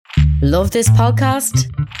Love this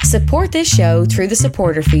podcast? Support this show through the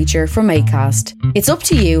supporter feature from Acast. It's up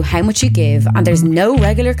to you how much you give and there's no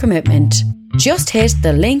regular commitment. Just hit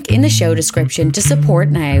the link in the show description to support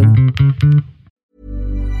now.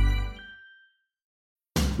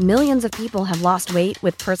 Millions of people have lost weight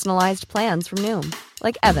with personalized plans from Noom.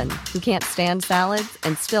 Like Evan, who can't stand salads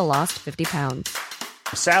and still lost 50 pounds.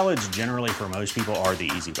 Salads generally for most people are the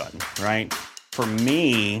easy button, right? For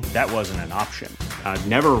me, that wasn't an option. I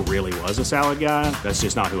never really was a salad guy. That's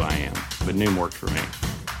just not who I am. But Noom worked for me.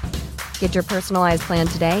 Get your personalized plan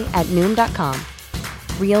today at Noom.com.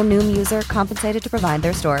 Real Noom user compensated to provide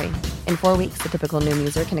their story. In 4 weeks, the typical Noom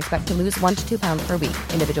user can expect to lose 1 to 2 pounds per week.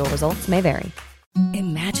 Individual results may vary.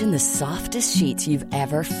 Imagine the softest sheets you've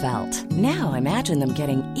ever felt. Now imagine them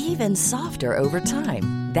getting even softer over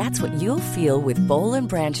time. That's what you'll feel with Boll &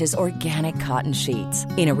 Branch's organic cotton sheets.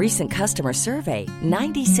 In a recent customer survey,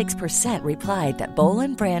 96% replied that Boll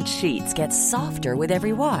 & Branch sheets get softer with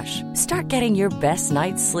every wash. Start getting your best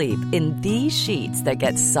night's sleep in these sheets that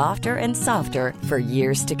get softer and softer for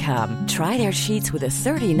years to come. Try their sheets with a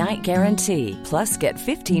 30-night guarantee. Plus, get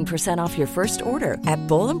 15% off your first order at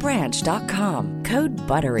bollandbranch.com. Code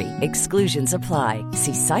BUTTERY. Exclusions apply.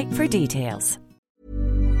 See site for details.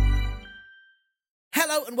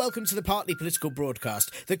 Hello and welcome to the Partly Political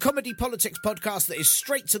Broadcast, the comedy politics podcast that is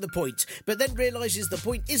straight to the point, but then realises the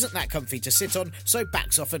point isn't that comfy to sit on, so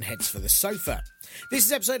backs off and heads for the sofa. This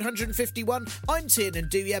is episode 151, I'm Tiernan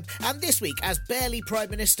Douieb, and this week, as barely Prime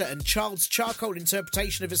Minister and child's charcoal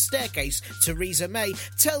interpretation of a staircase, Theresa May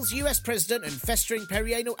tells US President and festering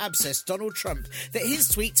perianal abscess Donald Trump that his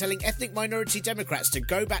tweet telling ethnic minority Democrats to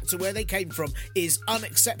go back to where they came from is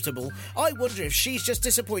unacceptable, I wonder if she's just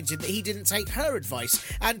disappointed that he didn't take her advice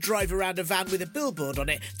and drive around a van with a billboard on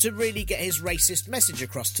it to really get his racist message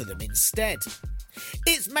across to them instead.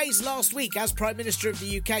 It's May's last week as Prime Minister of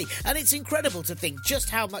the UK, and it's incredible to think just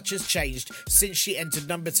how much has changed since she entered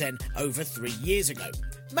number 10 over 3 years ago.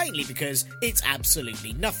 Mainly because it's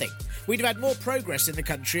absolutely nothing. We'd have had more progress in the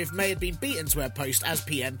country if May had been beaten to her post as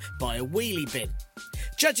PM by a wheelie bin.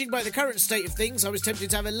 Judging by the current state of things, I was tempted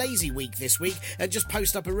to have a lazy week this week and just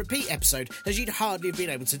post up a repeat episode, as you'd hardly have been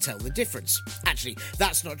able to tell the difference. Actually,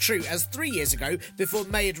 that's not true, as 3 years ago, before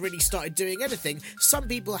May had really started doing anything, some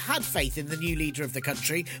people had faith in the new leader of the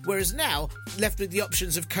country, whereas now, left with the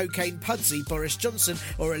options of cocaine Pudsey Boris Johnson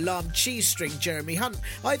or alarmed cheese string Jeremy Hunt,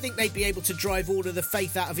 I think they'd be able to drive all of the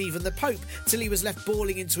faith out of even the Pope till he was left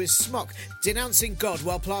bawling into his smock, denouncing God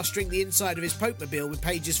while plastering the inside of his Pope-mobile with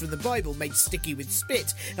pages from the Bible made sticky with spit,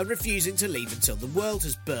 and refusing to leave until the world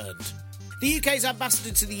has burned. The UK's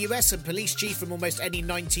ambassador to the US and police chief from almost any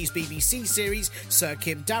 90s BBC series, Sir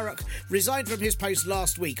Kim Darroch, resigned from his post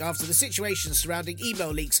last week after the situation surrounding email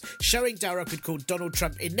leaks showing Darroch had called Donald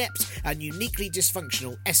Trump inept and uniquely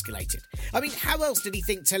dysfunctional escalated. I mean, how else did he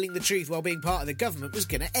think telling the truth while being part of the government was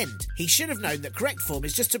going to end? He should have known that correct form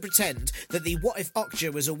is just to pretend that the what if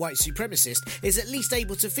Okja was a white supremacist is at least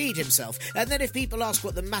able to feed himself, and then if people ask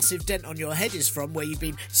what the massive dent on your head is from where you've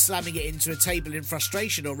been slamming it into a table in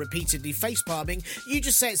frustration or repeatedly face-palming, you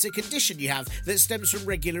just say it's a condition you have that stems from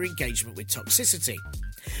regular engagement with toxicity.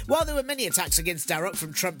 While there were many attacks against Darroch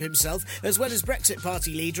from Trump himself, as well as Brexit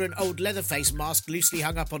Party leader and old Leatherface mask loosely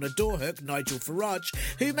hung up on a door hook, Nigel Farage,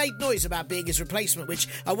 who made noise about being his replacement, which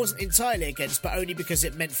I wasn't entirely against, but only because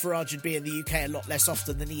it meant Farage would be in the UK a lot less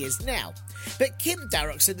often than he is now. But Kim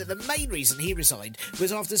Darroch said that the main reason he resigned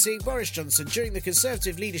was after seeing Boris Johnson during the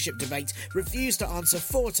Conservative leadership debate refuse to answer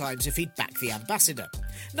 4 times if he'd back the ambassador.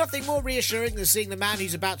 Nothing more reassuring than seeing the man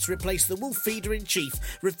who's about to replace the wolf feeder in chief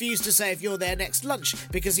refuse to say if you're there next lunch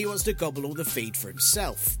because he wants to gobble all the feed for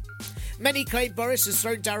himself. Many claim Boris has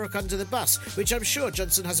thrown Darroch under the bus, which I'm sure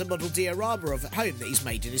Johnson has a model diorama of at home that he's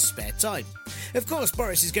made in his spare time. Of course,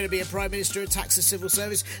 Boris is going to be a Prime Minister who attacks the civil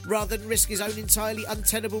service rather than risk his own entirely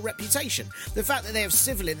untenable reputation. The fact that they have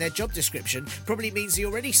civil in their job description probably means he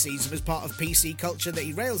already sees them as part of PC culture that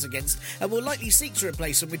he rails against, and will likely seek to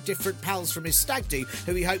replace them with different pals from his stag do,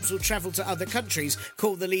 who he hopes will travel to other countries,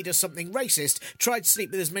 call the leader something racist, try to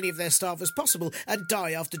sleep with as many of their staff as possible, and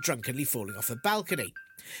die after drunkenly falling off a balcony.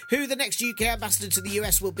 Who the next UK ambassador to the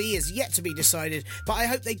US will be is yet to be decided, but I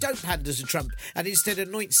hope they don't pander to Trump and instead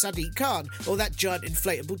anoint Sadiq Khan or that giant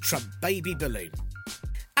inflatable Trump baby balloon.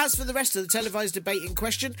 As for the rest of the televised debate in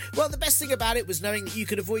question, well, the best thing about it was knowing that you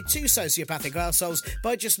could avoid 2 sociopathic arseholes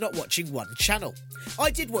by just not watching one channel.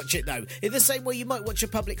 I did watch it though, in the same way you might watch a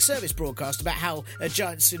public service broadcast about how a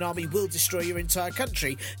giant tsunami will destroy your entire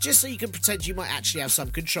country, just so you can pretend you might actually have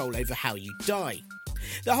some control over how you die.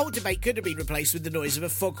 The whole debate could have been replaced with the noise of a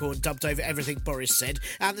foghorn dubbed over everything Boris said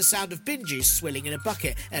and the sound of bin juice swilling in a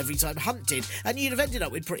bucket every time Hunt did, and you'd have ended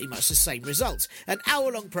up with pretty much the same result. An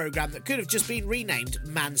hour-long programme that could have just been renamed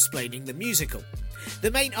Mansplaining the Musical.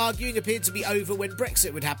 The main arguing appeared to be over when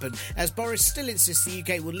Brexit would happen, as Boris still insists the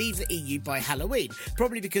UK will leave the EU by Halloween,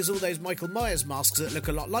 probably because all those Michael Myers masks that look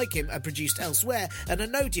a lot like him are produced elsewhere, and a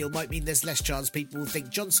no deal might mean there's less chance people will think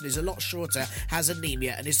Johnson is a lot shorter, has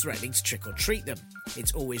anemia and is threatening to trick or treat them.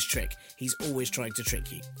 It's always trick. He's always trying to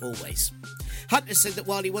trick you. Always. Hunt has said that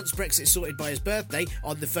while he wants Brexit sorted by his birthday,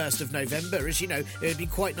 on the 1st of November, as you know, it would be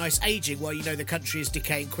quite nice ageing while you know the country is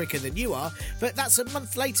decaying quicker than you are, but that's a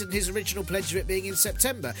month later than his original pledge of it being in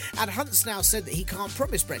September, and Hunt's now said that he can't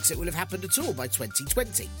promise Brexit will have happened at all by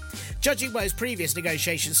 2020. Judging by his previous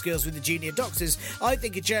negotiation skills with the junior doctors, I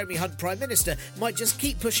think a Jeremy Hunt Prime Minister might just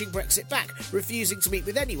keep pushing Brexit back, refusing to meet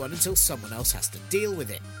with anyone until someone else has to deal with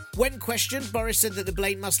it. When questioned, Boris said that the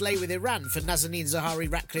blame must lay with Iran for Nazanin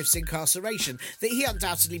Zahawi Ratcliffe's incarceration, that he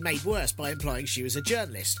undoubtedly made worse by implying she was a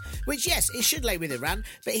journalist. Which, yes, it should lay with Iran,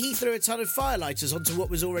 but he threw a ton of firelighters onto what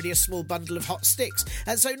was already a small bundle of hot sticks,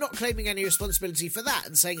 and so not claiming any responsibility for that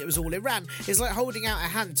and saying it was all Iran is like holding out a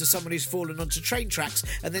hand to someone who's fallen onto train tracks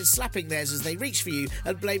and then slapping theirs as they reach for you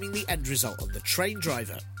and blaming the end result on the train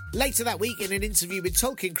driver. Later that week, in an interview with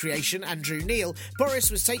Tolkien creation Andrew Neil,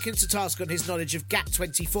 Boris was taken to task on his knowledge of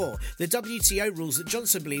GATT24, the WTO rules that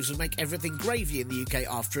Johnson believes would make everything gravy in the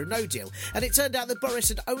UK after a no deal, and it turned out that Boris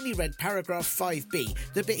had only read paragraph 5b,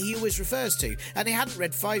 the bit he always refers to, and he hadn't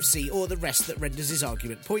read 5c or the rest that renders his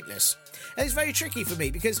argument pointless. And it's very tricky for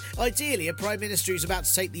me because ideally a Prime Minister who's about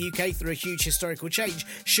to take the UK through a huge historical change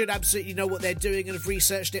should absolutely know what they're doing and have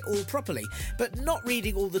researched it all properly, but not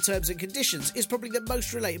reading all the terms and conditions is probably the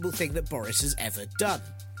most relatable thing that Boris has ever done.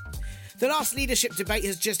 The last leadership debate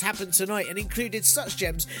has just happened tonight and included such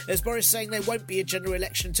gems as Boris saying there won't be a general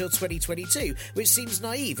election until 2022, which seems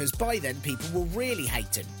naive as by then people will really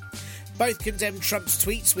hate him. Both condemned Trump's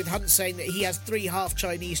tweets, with Hunt saying that he has 3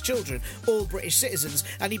 half-Chinese children, all British citizens,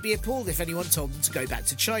 and he'd be appalled if anyone told him to go back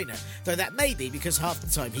to China, though that may be because half the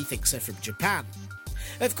time he thinks they're from Japan.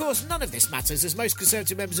 Of course, none of this matters, as most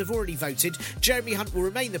Conservative members have already voted. Jeremy Hunt will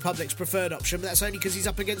remain the public's preferred option, but that's only because he's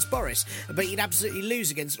up against Boris, but he'd absolutely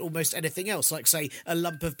lose against almost anything else, like, say, a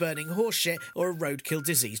lump of burning horse shit or a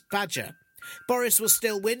roadkill-diseased badger. Boris will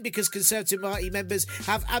still win because Conservative Party members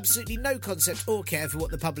have absolutely no concept or care for what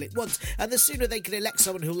the public wants, and the sooner they can elect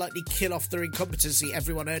someone who'll likely kill off through incompetency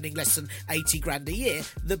everyone earning less than 80 grand a year,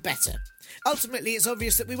 the better. Ultimately, it's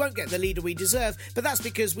obvious that we won't get the leader we deserve, but that's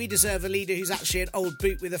because we deserve a leader who's actually an old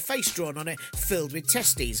boot with a face drawn on it filled with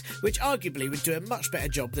testes, which arguably would do a much better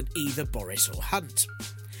job than either Boris or Hunt.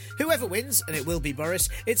 Whoever wins, and it will be Boris,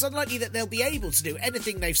 it's unlikely that they'll be able to do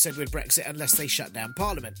anything they've said with Brexit unless they shut down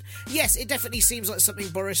Parliament. Yes, it definitely seems like something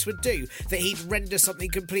Boris would do, that he'd render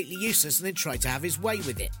something completely useless and then try to have his way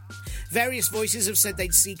with it. Various voices have said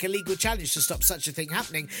they'd seek a legal challenge to stop such a thing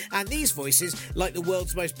happening, and these voices, like the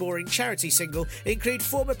world's most boring charity single, include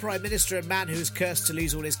former Prime Minister and man who was cursed to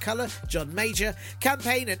lose all his colour, John Major,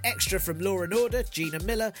 campaign and extra from Law & Order, Gina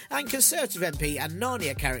Miller, and Conservative MP and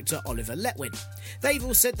Narnia character Oliver Letwin. They've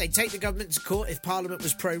all said they'd take the government to court if Parliament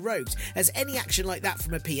was prorogued, as any action like that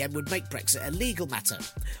from a PM would make Brexit a legal matter.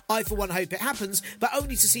 I for one hope it happens, but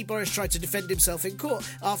only to see Boris try to defend himself in court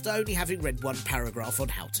after only having read one paragraph on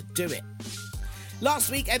how to do it.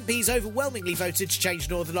 Last week, MPs overwhelmingly voted to change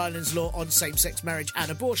Northern Ireland's law on same-sex marriage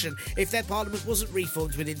and abortion if their parliament wasn't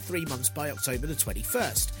reformed within 3 months by October the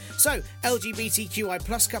 21st. So,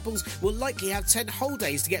 LGBTQI+ couples will likely have 10 whole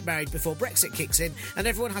days to get married before Brexit kicks in, and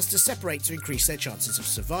everyone has to separate to increase their chances of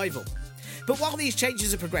survival. But while these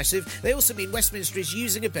changes are progressive, they also mean Westminster is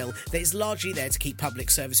using a bill that is largely there to keep public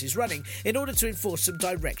services running in order to enforce some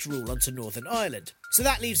direct rule onto Northern Ireland. So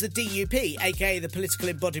that leaves the DUP, aka the political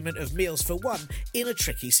embodiment of Meals for One, in a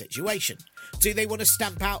tricky situation. Do they want to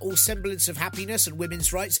stamp out all semblance of happiness and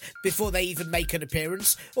women's rights before they even make an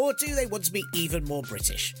appearance, or do they want to be even more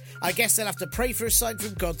British? I guess they'll have to pray for a sign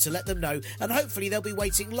from God to let them know, and hopefully they'll be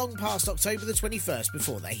waiting long past October the 21st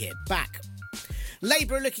before they hear back.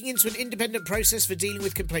 Labour are looking into an independent process for dealing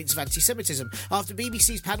with complaints of anti-Semitism after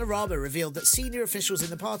BBC's Panorama revealed that senior officials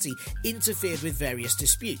in the party interfered with various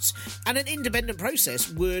disputes. And an independent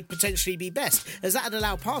process would potentially be best, as that would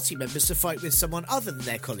allow party members to fight with someone other than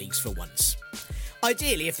their colleagues for once.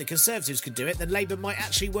 Ideally, if the Conservatives could do it, then Labour might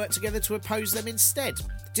actually work together to oppose them instead.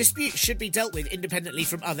 Disputes should be dealt with independently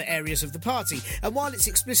from other areas of the party, and while it's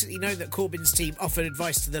explicitly known that Corbyn's team offered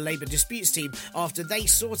advice to the Labour disputes team after they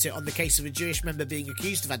sought it on the case of a Jewish member being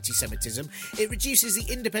accused of anti-Semitism, it reduces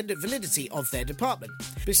the independent validity of their department.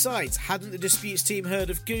 Besides, hadn't the disputes team heard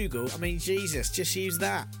of Google? I mean, Jesus, just use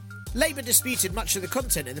that. Labour disputed much of the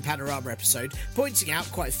content in the Panorama episode, pointing out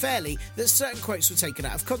quite fairly that certain quotes were taken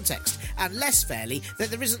out of context, and less fairly that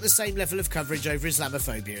there isn't the same level of coverage over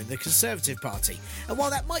Islamophobia in the Conservative Party. And while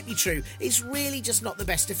that might be true, it's really just not the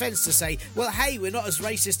best defence to say, well, hey, we're not as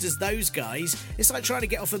racist as those guys. It's like trying to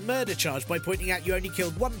get off a murder charge by pointing out you only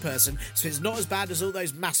killed one person, so it's not as bad as all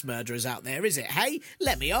those mass murderers out there, is it? Hey,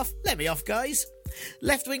 let me off, guys.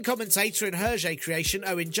 Left-wing commentator and Hergé creation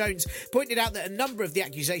Owen Jones pointed out that a number of the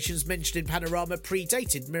accusations mentioned in Panorama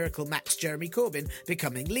predated Miracle Max Jeremy Corbyn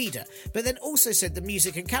becoming leader, but then also said the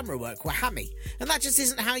music and camera work were hammy. And that just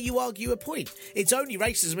isn't how you argue a point. It's only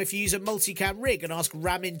racism if you use a multicam rig and ask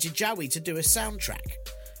Ramin Djawi to do a soundtrack.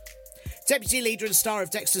 Deputy Leader and star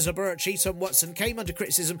of Dexter's Laboratory, Tom Watson, came under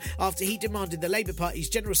criticism after he demanded the Labour Party's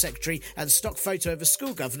General Secretary and stock photo of a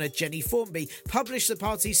school governor, Jenny Formby, publish the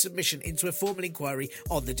party's submission into a formal inquiry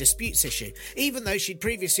on the disputes issue, even though she'd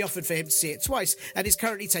previously offered for him to see it twice and is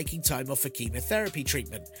currently taking time off for chemotherapy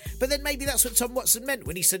treatment. But then maybe that's what Tom Watson meant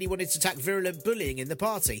when he said he wanted to attack virulent bullying in the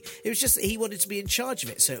party. It was just that he wanted to be in charge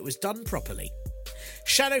of it, so it was done properly.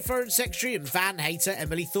 Shadow Foreign Secretary and Van hater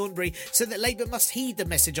Emily Thornberry said that Labour must heed the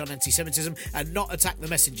message on anti-Semitism and not attack the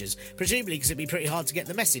messengers, presumably because it'd be pretty hard to get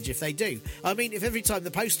the message if they do. I mean, if every time the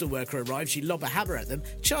postal worker arrives you lob a hammer at them,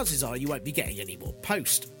 chances are you won't be getting any more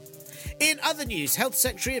post. In other news, Health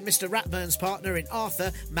Secretary and Mr Ratburn's partner in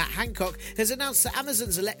Arthur, Matt Hancock, has announced that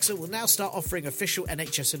Amazon's Alexa will now start offering official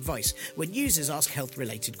NHS advice when users ask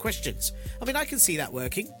health-related questions. I mean, I can see that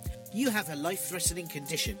working. You have a life-threatening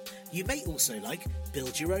condition. You may also like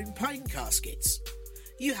build your own pine caskets.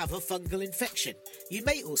 You have a fungal infection. You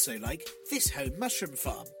may also like this home mushroom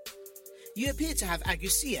farm. You appear to have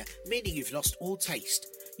agousia, meaning you've lost all taste.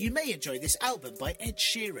 You may enjoy this album by Ed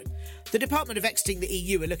Sheeran. The Department of Exiting the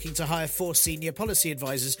EU are looking to hire 4 senior policy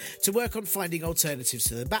advisors to work on finding alternatives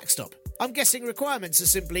to the backstop. I'm guessing requirements are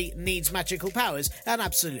simply needs magical powers and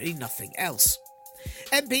absolutely nothing else.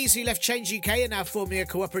 MPs who left Change UK are now forming a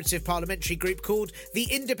cooperative parliamentary group called The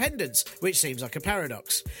Independents, which seems like a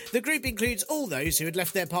paradox. The group includes all those who had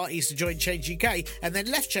left their parties to join Change UK and then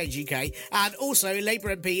left Change UK, and also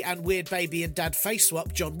Labour MP and Weird Baby and Dad face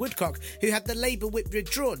swap John Woodcock, who had the Labour whip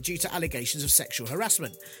withdrawn due to allegations of sexual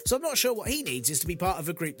harassment. So I'm not sure what he needs is to be part of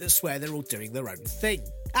a group that swear they're all doing their own thing.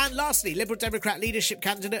 And lastly, Liberal Democrat leadership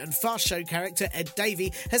candidate and fast show character Ed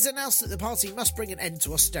Davey has announced that the party must bring an end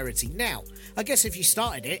to austerity now. I guess if you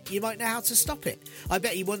started it, you might know how to stop it. I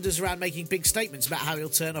bet he wanders around making big statements about how he'll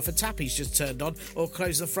turn off a tap he's just turned on or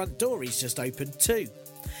close the front door he's just opened too.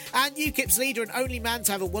 And UKIP's leader and only man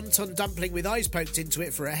to have a wonton dumpling with eyes poked into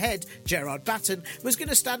it for a head, Gerard Batten, was going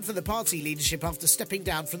to stand for the party leadership after stepping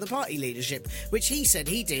down from the party leadership, which he said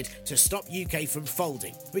he did to stop UK from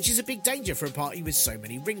folding, which is a big danger for a party with so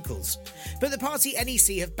many wrinkles. But the party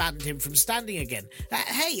NEC have banned him from standing again.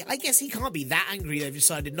 Hey, I guess he can't be that angry they've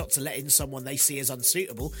decided not to let in someone they see as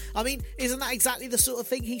unsuitable. I mean, isn't that exactly the sort of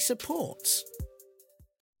thing he supports?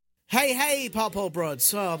 Hey, Parpole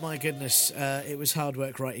Broads. Oh, my goodness. It was hard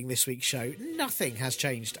work writing this week's show. Nothing has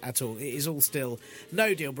changed at all. It is all still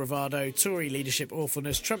no deal bravado, Tory leadership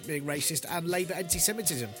awfulness, Trump being racist, and Labour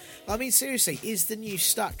anti-Semitism. I mean, seriously, is the news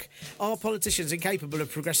stuck? Are politicians incapable of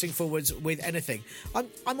progressing forwards with anything?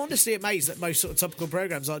 I'm honestly amazed that most sort of topical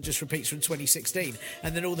programmes aren't just repeats from 2016,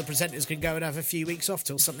 and then all the presenters can go and have a few weeks off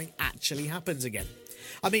till something actually happens again.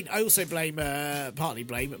 I mean, I also partly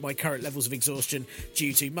blame my current levels of exhaustion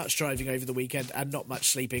due to much driving over the weekend and not much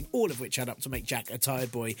sleeping, all of which add up to make Jack a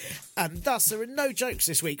tired boy. And thus, there are no jokes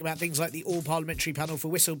this week about things like the all-parliamentary panel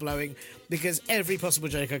for whistleblowing, because every possible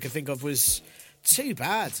joke I could think of was too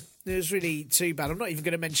bad. It was really too bad. I'm not even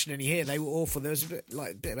going to mention any here. They were awful. There was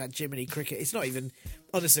a bit about Jiminy Cricket. It's not even...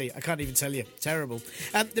 Honestly, I can't even tell you. Terrible.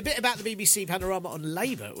 The bit about the BBC Panorama on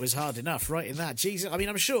Labour was hard enough, writing that. Jesus, I mean,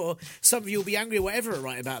 I'm sure some of you will be angry or whatever at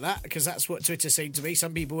write about that, because that's what Twitter seemed to be.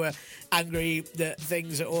 Some people were angry that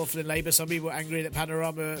things are awful in Labour. Some people were angry that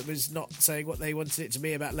Panorama was not saying what they wanted it to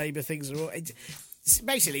be about Labour. Things are all... It's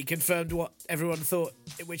basically confirmed what everyone thought,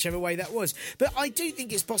 whichever way that was. But I do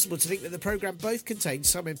think it's possible to think that the programme both contained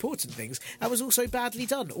some important things and was also badly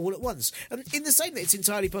done all at once. In the same that it's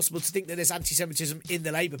entirely possible to think that there's anti-Semitism in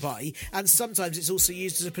the Labour Party, and sometimes it's also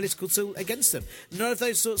used as a political tool against them. None of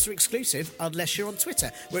those sorts are exclusive unless you're on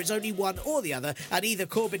Twitter, where it's only one or the other, and either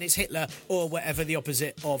Corbyn is Hitler or whatever the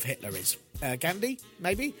opposite of Hitler is. Gandhi,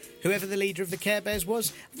 maybe? Whoever the leader of the Care Bears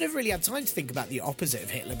was? I've never really had time to think about the opposite of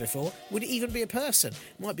Hitler before. Would it even be a person?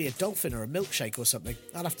 Might be a dolphin or a milkshake or something.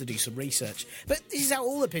 I'll have to do some research. But this is how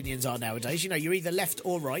all opinions are nowadays. You know, you're either left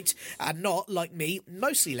or right, and not, like me,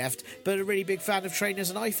 mostly left, but a really big fan of trainers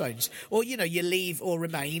and iPhones. Or, you know, you leave or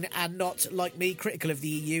remain, and not, like me, critical of the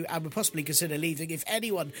EU, and would possibly consider leaving if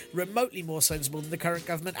anyone remotely more sensible than the current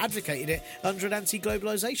government advocated it under an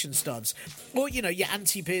anti-globalisation stance. Or, you know, you're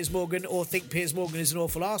anti-Piers Morgan or think Piers Morgan is an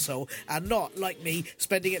awful arsehole, and not, like me,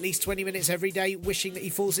 spending at least 20 minutes every day wishing that he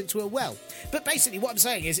falls into a well. But basically what I'm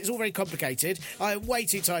saying is it's all very complicated. I am way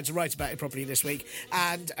too tired to write about it properly this week,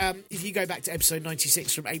 and if you go back to episode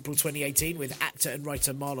 96 from April 2018 with actor and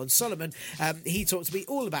writer Marlon Solomon, he talked to me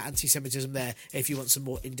all about anti-Semitism there if you want some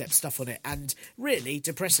more in-depth stuff on it, and really,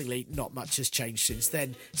 depressingly, not much has changed since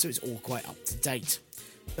then, so it's all quite up to date.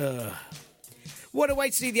 What a way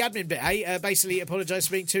to do the admin bit, eh? Basically apologise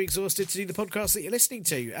for being too exhausted to do the podcast that you're listening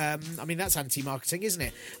to. I mean, that's anti-marketing, isn't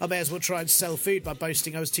it? I may as well try and sell food by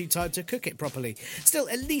boasting I was too tired to cook it properly. Still,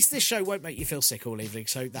 at least this show won't make you feel sick all evening,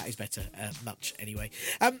 so that is better. Much, anyway.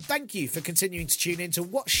 Thank you for continuing to tune in to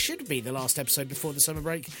what should be the last episode before the summer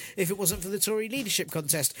break, if it wasn't for the Tory leadership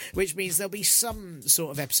contest, which means there'll be some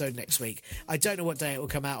sort of episode next week. I don't know what day it will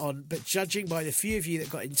come out on, but judging by the few of you that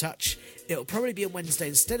got in touch, it'll probably be on Wednesday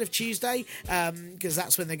instead of Tuesday, because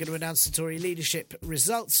that's when they're going to announce the Tory leadership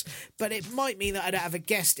results. But it might mean that I don't have a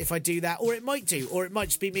guest if I do that, or it might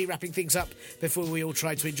just be me wrapping things up before we all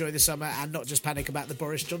try to enjoy the summer and not just panic about the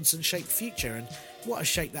Boris Johnson-shaped future. And what a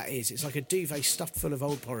shape that is. It's like a duvet stuffed full of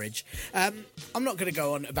old porridge. I'm not going to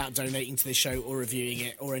go on about donating to this show or reviewing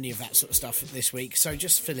it or any of that sort of stuff this week, so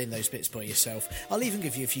just fill in those bits by yourself. I'll even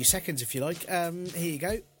give you a few seconds if you like. Here you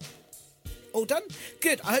go. All done?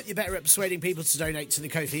 Good. I hope you're better at persuading people to donate to the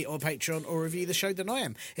Ko-fi or Patreon or review the show than I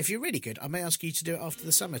am. If you're really good, I may ask you to do it after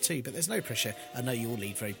the summer too, but there's no pressure. I know you all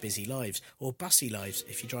lead very busy lives, or bussy lives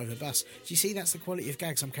if you drive a bus. Do you see that's the quality of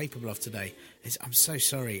gags I'm capable of today? I'm so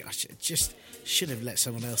sorry. I just should have let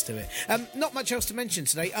someone else do it. Not much else to mention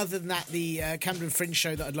today, other than that the Camden Fringe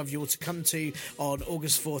show that I'd love you all to come to on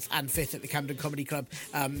August 4th and 5th at the Camden Comedy Club.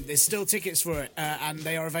 There's still tickets for it, and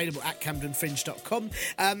they are available at camdenfringe.com.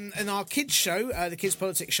 And our kids show, the Kids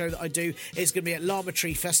Politics show that I do, is going to be at Llama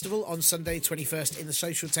Tree Festival on Sunday 21st in the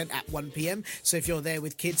social tent at 1pm. So if you're there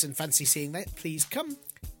with kids and fancy seeing that, please come.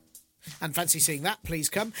 And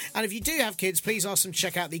if you do have kids, please ask them to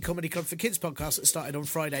check out the Comedy Club for Kids podcast that started on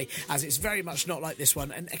Friday, as it's very much not like this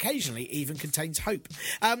one and occasionally even contains hope.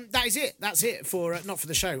 That is it. That's it for, not for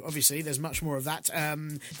the show, obviously, there's much more of that.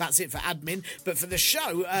 That's it for admin. But for the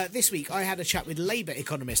show, this week I had a chat with Labour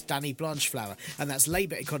economist Danny Blanchflower, and that's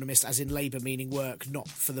Labour economist as in Labour meaning work, not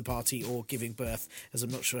for the party or giving birth, as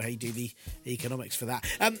I'm not sure how you do the economics for that.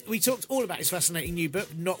 We talked all about his fascinating new book,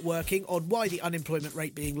 Not Working, on why the unemployment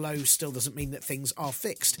rate being low still doesn't mean that things are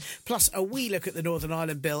fixed. Plus, a wee look at the Northern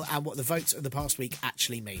Ireland bill and what the votes of the past week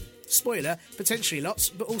actually mean. Spoiler, potentially lots,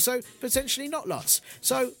 but also potentially not lots.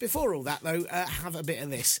 So, before all that, though, have a bit of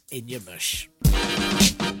this in your mush.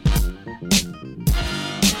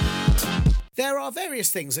 There are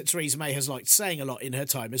various things that Theresa May has liked saying a lot in her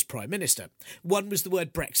time as Prime Minister. One was the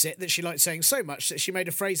word Brexit, that she liked saying so much that she made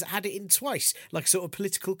a phrase that had it in twice, like a sort of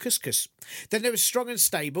political couscous. Then there was strong and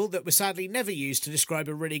stable, that was sadly never used to describe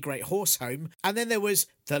a really great horse home. And then there was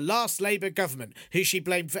the last Labour government, who she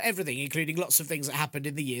blamed for everything, including lots of things that happened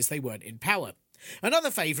in the years they weren't in power. Another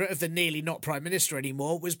favourite of the nearly not Prime Minister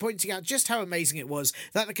anymore was pointing out just how amazing it was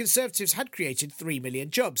that the Conservatives had created 3 million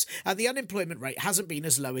jobs, and the unemployment rate hasn't been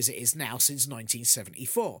as low as it is now since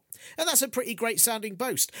 1974. And that's a pretty great sounding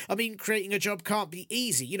boast. I mean, creating a job can't be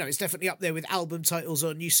easy. You know, it's definitely up there with album titles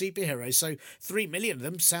or new superheroes, so 3 million of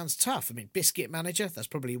them sounds tough. I mean, Biscuit Manager, that's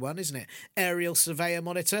probably one, isn't it? Aerial Surveyor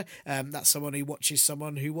Monitor, that's someone who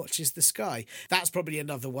watches the sky. That's probably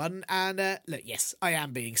another one. And look, yes, I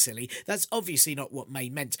am being silly. That's obviously not what May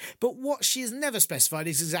meant, but what she has never specified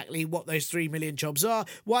is exactly what those 3 million jobs are,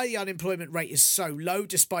 why the unemployment rate is so low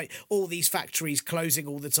despite all these factories closing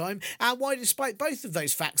all the time, and why despite both of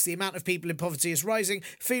those facts the amount of people in poverty is rising,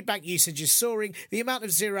 food bank usage is soaring, the amount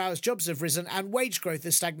of 0 hours jobs have risen, and wage growth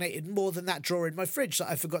has stagnated more than that drawer in my fridge that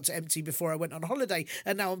I forgot to empty before I went on holiday,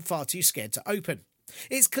 and now I'm far too scared to open.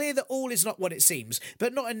 It's clear that all is not what it seems,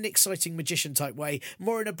 but not in an exciting magician-type way,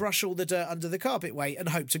 more in a brush all the dirt under the carpet way and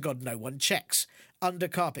hope to God no one checks. Under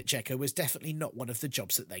carpet checker was definitely not one of the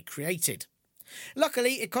jobs that they created.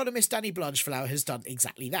 Luckily, economist Danny Blanchflower has done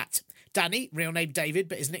exactly that. Danny, real name David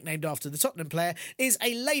but is nicknamed after the Tottenham player, is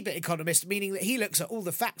a Labour economist, meaning that he looks at all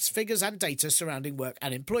the facts, figures and data surrounding work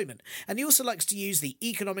and employment. And he also likes to use the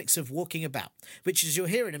economics of walking about, which, as you'll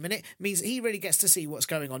hear in a minute, means that he really gets to see what's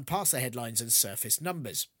going on past the headlines and surface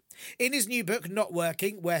numbers. In his new book, Not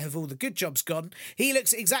Working, Where Have All the Good Jobs Gone?, he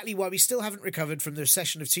looks at exactly why we still haven't recovered from the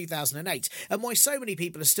recession of 2008 and why so many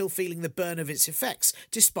people are still feeling the burn of its effects,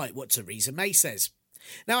 despite what Theresa May says.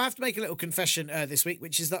 Now, I have to make a little confession this week,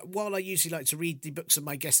 which is that while I usually like to read the books of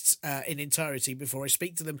my guests in entirety before I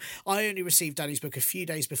speak to them, I only received Danny's book a few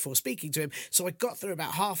days before speaking to him, so I got through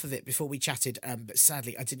about half of it before we chatted, but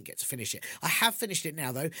sadly I didn't get to finish it. I have finished it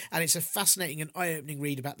now, though, and it's a fascinating and eye-opening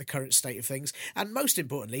read about the current state of things, and most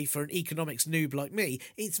importantly, for an economics noob like me,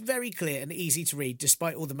 it's very clear and easy to read,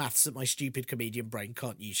 despite all the maths that my stupid comedian brain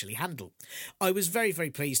can't usually handle. I was very, very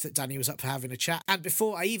pleased that Danny was up for having a chat, and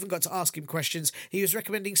before I even got to ask him questions, he was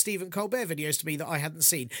recommending Stephen Colbert videos to me that I hadn't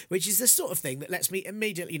seen, which is the sort of thing that lets me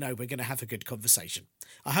immediately know we're going to have a good conversation.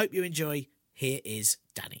 I hope you enjoy. Here is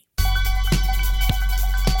Danny.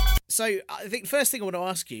 So I think the first thing I want to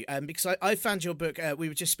ask you, because I found your book, we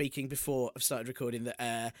were just speaking before I've started recording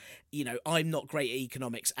that, I'm not great at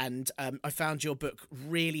economics, and I found your book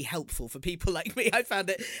really helpful for people like me. I found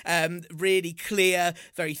it really clear,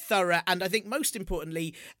 very thorough, and I think most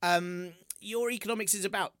importantly, your economics is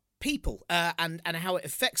about people and how it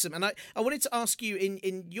affects them. And I wanted to ask you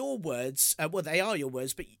in your words, well, they are your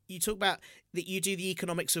words, but you talk about that you do the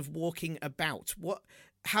economics of walking about.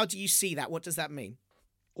 How do you see that? What does that mean?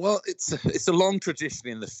 Well, it's a long tradition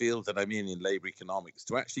in the field that I'm in Labour economics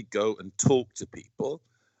to actually go and talk to people,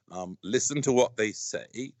 listen to what they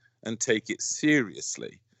say and take it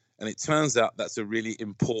seriously. And it turns out that's a really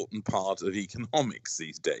important part of economics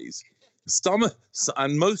these days.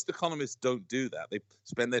 And most economists don't do that. They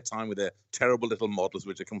spend their time with their terrible little models,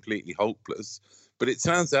 which are completely hopeless. But it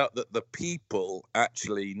turns out that the people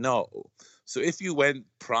actually know. So if you went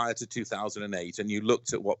prior to 2008 and you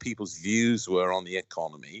looked at what people's views were on the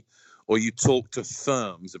economy, or you talked to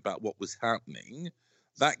firms about what was happening,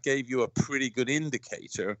 that gave you a pretty good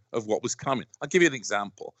indicator of what was coming. I'll give you an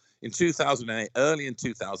example. In 2008, early in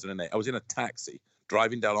 2008, I was in a taxi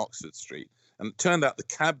driving down Oxford Street. And it turned out the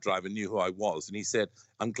cab driver knew who I was. And he said,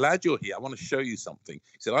 "I'm glad you're here. I want to show you something."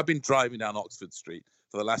 He said, "I've been driving down Oxford Street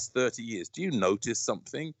for the last 30 years. Do you notice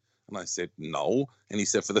something?" And I said, "No." And he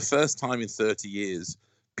said, "For the first time in 30 years,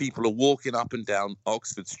 people are walking up and down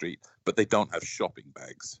Oxford Street, but they don't have shopping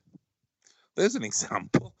bags." There's an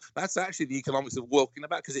example. That's actually the economics of walking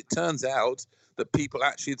about, because it turns out that people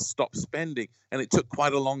actually had stopped spending, and it took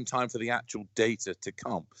quite a long time for the actual data to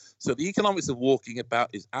come. So the economics of walking about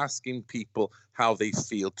is asking people how they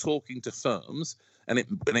feel, talking to firms, and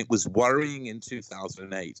it was worrying in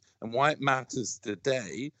 2008. And why it matters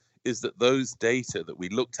today is that those data that we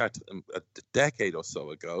looked at a decade or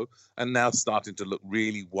so ago are now starting to look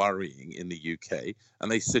really worrying in the UK, and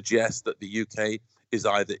they suggest that the UK is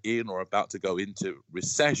either in or about to go into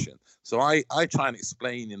recession. So I try and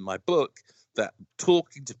explain in my book that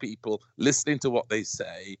talking to people, listening to what they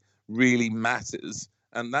say really matters.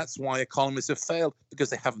 And that's why economists have failed, because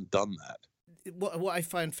they haven't done that. What I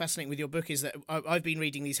find fascinating with your book is that I've been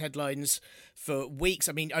reading these headlines for weeks.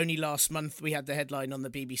 I mean, only last month we had the headline on the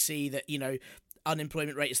BBC that,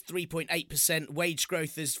 unemployment rate is 3.8%, wage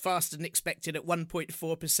growth is faster than expected at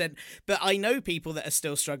 1.4%. But I know people that are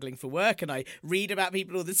still struggling for work, and I read about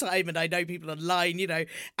people all the time, and I know people online,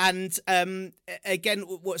 And again,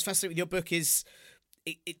 what's fascinating with your book is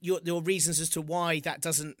your reasons as to why that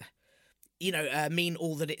doesn't, mean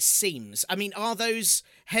all that it seems. I mean, are those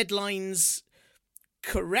headlines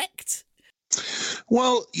correct?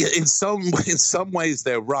 Well, yeah, in some ways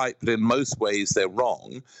they're right, but in most ways they're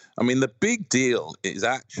wrong. I mean, the big deal is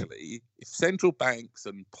actually if central banks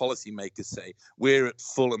and policymakers say we're at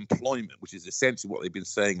full employment, which is essentially what they've been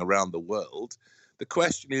saying around the world, the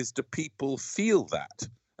question is, do people feel that?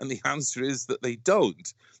 And the answer is that they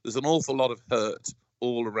don't. There's an awful lot of hurt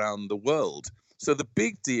all around the world. So the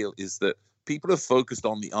big deal is that people are focused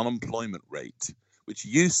on the unemployment rate, which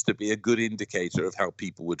used to be a good indicator of how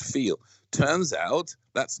people would feel. Turns out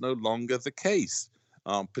that's no longer the case,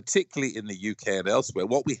 particularly in the UK and elsewhere.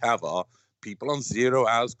 What we have are people on 0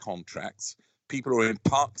 hours contracts, people who are in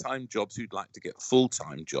part-time jobs who'd like to get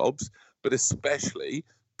full-time jobs, but especially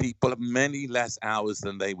people have many less hours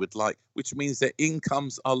than they would like, which means their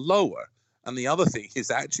incomes are lower. And the other thing is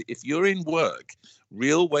actually, if you're in work,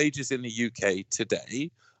 real wages in the UK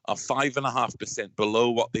today are 5.5% below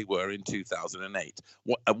what they were in 2008.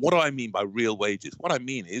 What do I mean by real wages? What I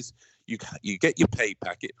mean is you get your pay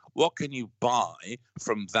packet. What can you buy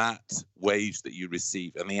from that wage that you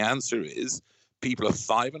receive? And the answer is people are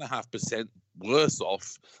 5.5% worse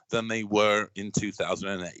off than they were in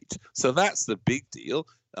 2008. So that's the big deal.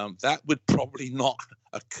 That would probably not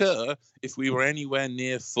occur if we were anywhere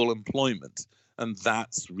near full employment. And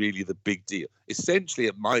that's really the big deal. Essentially,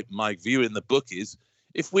 my view in the book is,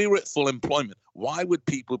 if we were at full employment, why would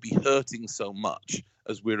people be hurting so much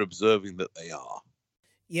as we're observing that they are?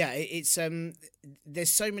 Yeah, it's there's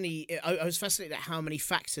so many. I was fascinated at how many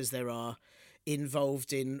factors there are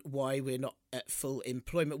involved in why we're not at full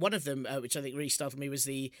employment. One of them, which I think really startled me, was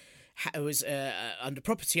under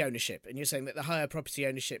property ownership, and you're saying that the higher property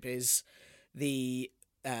ownership is, the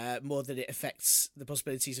more that it affects the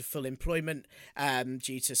possibilities of full employment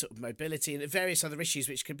due to sort of mobility and various other issues,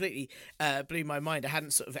 which completely blew my mind. I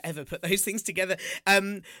hadn't sort of ever put those things together.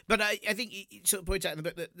 But I think you sort of point out in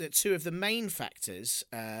the book that two of the main factors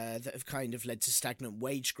that have kind of led to stagnant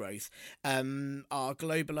wage growth are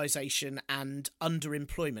globalization and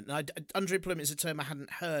underemployment. Now, underemployment is a term I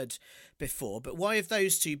hadn't heard before, but why have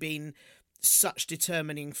those two been such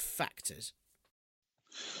determining factors?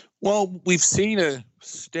 Well, we've seen a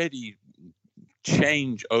steady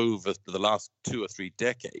change over the last 2 or 3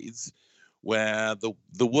 decades where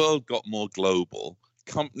the world got more global.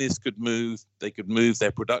 Companies could move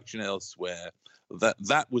their production elsewhere.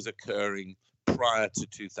 That was occurring prior to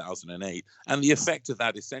 2008. And the effect of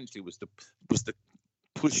that essentially was to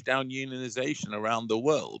push down unionization around the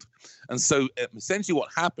world. And so essentially what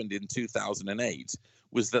happened in 2008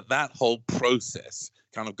 was that whole process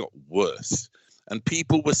kind of got worse. And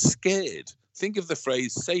people were scared. Think of the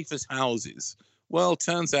phrase safe as houses. Well,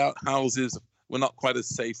 turns out houses were not quite as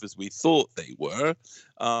safe as we thought they were.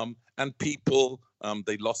 And people,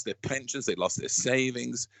 they lost their pensions, they lost their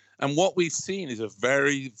savings. And what we've seen is a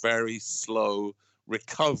very, very slow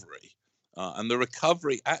recovery. And the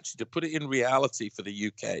recovery, actually, to put it in reality for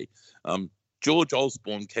the UK, George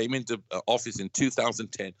Osborne came into office in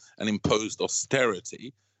 2010 and imposed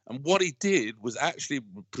austerity. And what he did was actually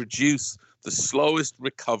produce the slowest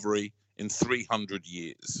recovery in 300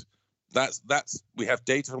 years. We have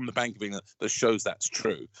data from the Bank of England that shows that's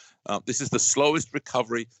true. This is the slowest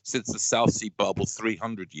recovery since the South Sea bubble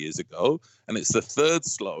 300 years ago, and it's the third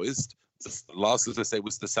slowest. The last, as I say,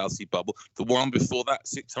 was the South Sea bubble. The one before that,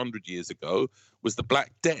 600 years ago, was the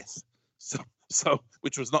Black Death. So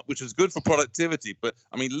which was good for productivity, but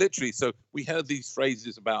I mean literally. So we heard these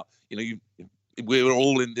phrases about we're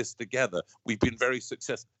all in this together. We've been very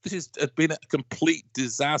successful. This has been a complete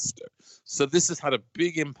disaster. So this has had a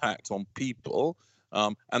big impact on people.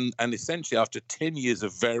 And essentially, after 10 years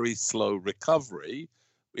of very slow recovery,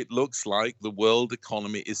 it looks like the world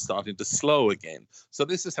economy is starting to slow again. So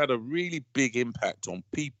this has had a really big impact on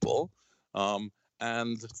people.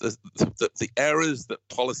 And the errors that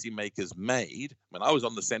policymakers made. I mean, I was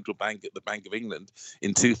on the central bank at the Bank of England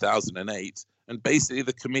in 2008, and basically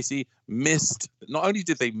the committee missed. Not only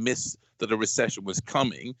did they miss that a recession was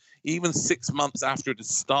coming, even 6 months after it had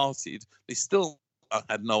started, they still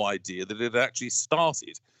had no idea that it had actually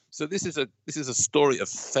started. So this is a story of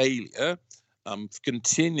failure,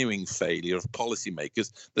 continuing failure of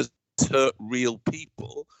policymakers that hurt real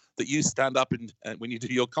people. That you stand up and when you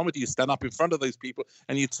do your comedy, you stand up in front of those people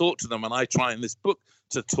and you talk to them. And I try in this book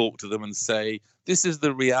to talk to them and say, this is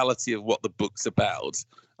the reality of what the book's about.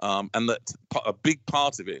 And that a big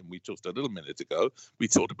part of it, and we talked a little minute ago, we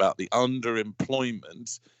talked about the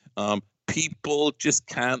underemployment. People just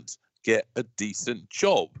can't get a decent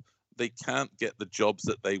job. They can't get the jobs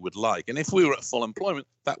that they would like. And if we were at full employment,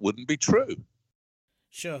 that wouldn't be true.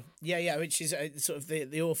 Sure. Yeah, which is sort of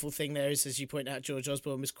the awful thing there is, as you point out, George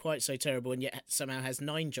Osborne was quite so terrible and yet somehow has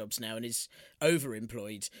 9 jobs now and is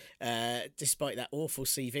overemployed, despite that awful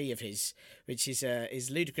CV of his, which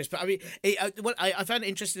is ludicrous. But I mean, I found it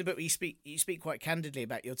interesting about you speak quite candidly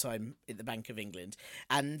about your time at the Bank of England.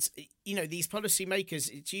 And, these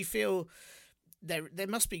policymakers, do you feel there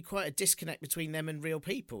must be quite a disconnect between them and real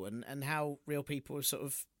people and how real people are sort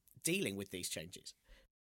of dealing with these changes?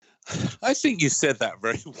 I think you said that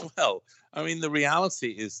very well. I mean, the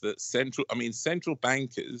reality is that central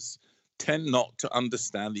bankers tend not to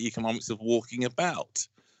understand the economics of walking about.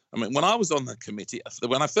 I mean, when I was on the committee,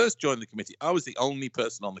 when I first joined the committee, I was the only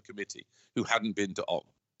person on the committee who hadn't been to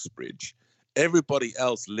Oxbridge. Everybody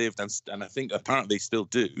else lived, and I think apparently still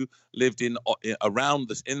do, lived in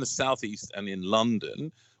the southeast and in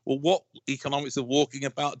London. Well, what economics of walking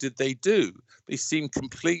about did they do? They seemed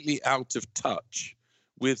completely out of touch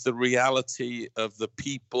with the reality of the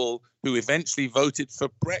people who eventually voted for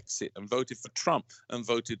Brexit and voted for Trump and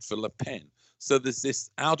voted for Le Pen. So there's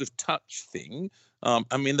this out of touch thing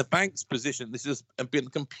I mean, the bank's position, this has been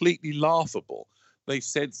completely laughable. They've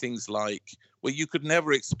said things like, well, you could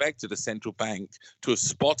never expected a central bank to have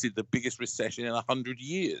spotted the biggest recession in 100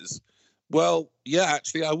 years. Well, yeah,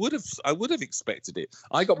 actually, I would have expected it.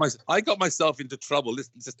 I got myself into trouble.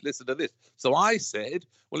 Listen to this. So I said,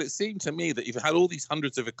 well, it seemed to me that if you had all these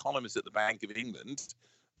hundreds of economists at the Bank of England,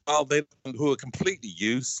 who are completely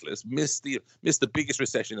useless, missed the biggest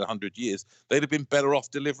recession in 100 years, they'd have been better off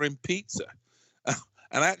delivering pizza.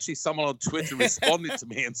 And actually, someone on Twitter responded to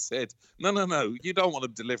me and said, no, you don't want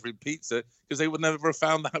them delivering pizza because they would never have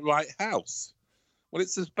found that right house. Well,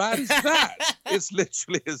 it's as bad as that. It's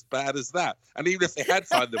literally as bad as that. And even if they had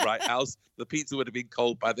found the right house, the pizza would have been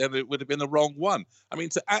cold by then. It would have been the wrong one. I mean,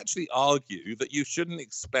 to actually argue that you shouldn't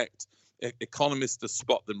expect economists to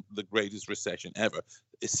spot the greatest recession ever,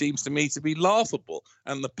 it seems to me to be laughable.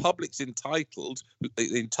 And the public's entitled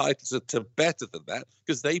to better than that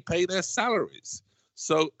because they pay their salaries.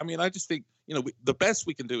 So, I mean, I just think, the best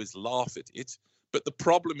we can do is laugh at it. But the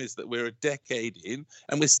problem is that we're a decade in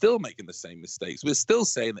and we're still making the same mistakes. We're still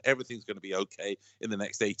saying that everything's going to be okay in the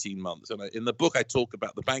next 18 months. And in the book, I talk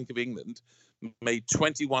about the Bank of England made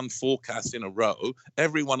 21 forecasts in a row,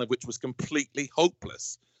 every one of which was completely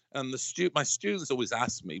hopeless. And my students always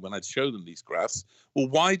ask me when I show them these graphs, well,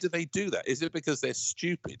 why do they do that? Is it because they're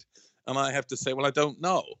stupid? And I have to say, well, I don't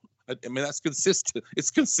know. I mean, that's consistent.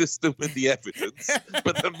 It's consistent with the evidence,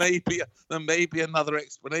 but there may be another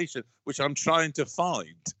explanation, which I'm trying to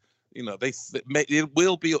find. It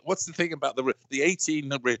will be. What's the thing about the 18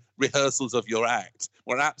 rehearsals of your act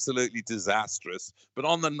were absolutely disastrous, but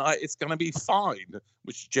on the night it's going to be fine,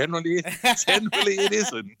 which generally it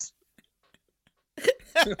isn't.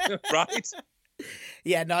 Right?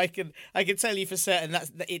 Yeah, no, I can tell you for certain that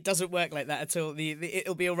it doesn't work like that at all.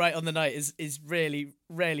 It'll be all right on the night is really,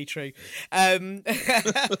 really true.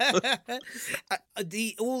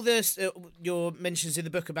 Your mentions in the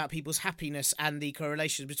book about people's happiness and the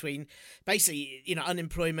correlation between basically,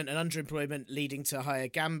 unemployment and underemployment leading to higher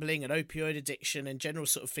gambling and opioid addiction and general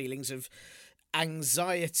sort of feelings of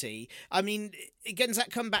anxiety. I mean, again, does that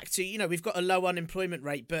come back to, we've got a low unemployment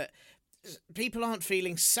rate, but people aren't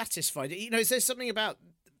feeling satisfied. Is there something about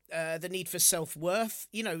the need for self-worth?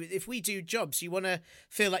 If we do jobs, you want to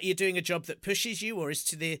feel like you're doing a job that pushes you or is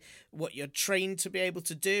to what you're trained to be able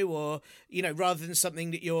to do, or, rather than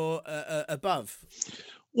something that you're above.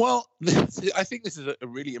 Well, I think this is a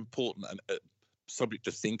really important subject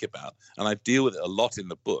to think about, and I deal with it a lot in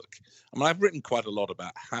the book. I mean, I've written quite a lot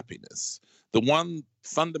about happiness. The one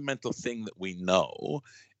fundamental thing that we know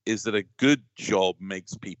is that a good job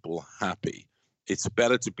makes people happy. It's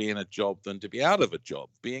better to be in a job than to be out of a job.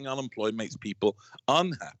 Being unemployed makes people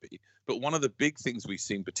unhappy. But one of the big things we've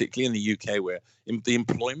seen, particularly in the UK, where the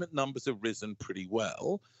employment numbers have risen pretty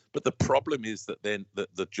well, but the problem is that then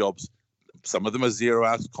the jobs, some of them are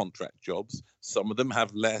 0-hour contract jobs, some of them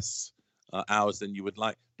have less hours than you would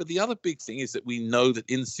like. But the other big thing is that we know that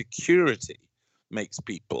insecurity makes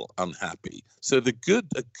people unhappy. So a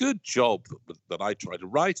good job that I try to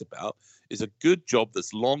write about is a good job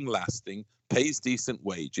that's long lasting, pays decent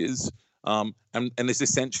wages, and is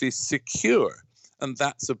essentially secure. And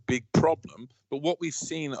that's a big problem. But what we've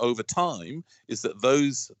seen over time is that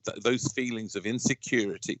those feelings of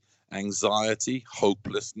insecurity, anxiety,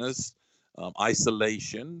 hopelessness,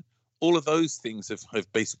 isolation, all of those things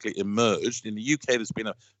have basically emerged. In the UK, there's been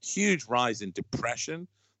a huge rise in depression.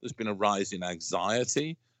 There's been a rise in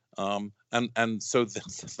anxiety, and so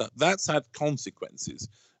that's had consequences.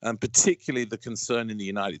 And particularly the concern in the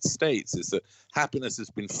United States is that happiness has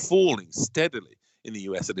been falling steadily in the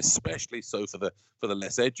US, and especially so for the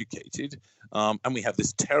less educated. And we have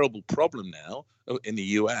this terrible problem now in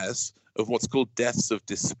the US of what's called deaths of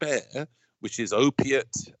despair, which is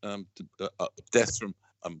opiate deaths from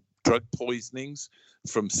drug poisonings,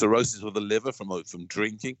 from cirrhosis of the liver, from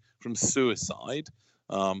drinking, from suicide.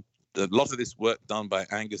 A lot of this work done by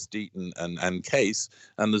Angus Deaton and Case,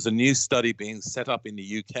 and there's a new study being set up in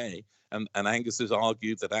the UK, and Angus has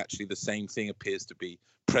argued that actually the same thing appears to be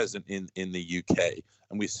present in the UK,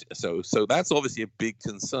 and so that's obviously a big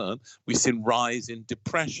concern. We've seen rise in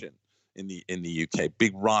depression in the UK,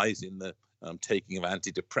 big rise in the taking of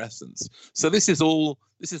antidepressants. So this is all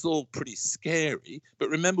pretty scary. But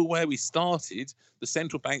remember where we started. The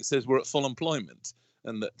central bank says we're at full employment.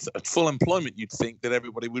 And that at full employment, you'd think that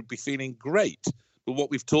everybody would be feeling great. But what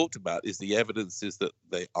we've talked about is the evidence is that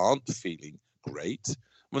they aren't feeling great.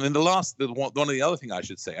 Well, then one of the other thing I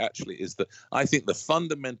should say, actually, is that I think the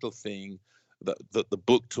fundamental thing that the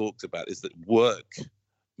book talks about is that work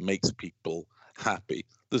makes people happy.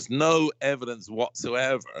 There's no evidence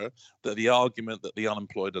whatsoever that the argument that the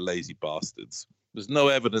unemployed are lazy bastards. There's no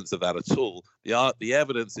evidence of that at all. The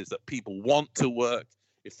evidence is that people want to work.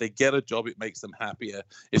 If they get a job, it makes them happier.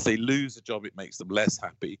 If they lose a job, it makes them less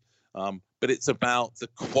happy. But it's about the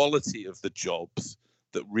quality of the jobs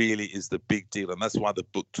that really is the big deal. And that's why the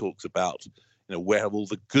book talks about, where have all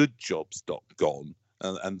the good jobs gone?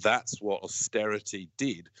 And that's what austerity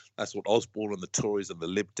did. That's what Osborne and the Tories and the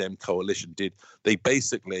Lib Dem coalition did. They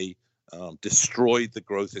basically destroyed the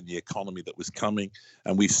growth in the economy that was coming,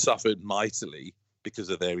 and we've suffered mightily because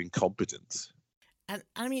of their incompetence. And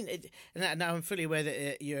I mean, now I'm fully aware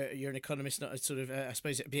that you're an economist, not a sort of, I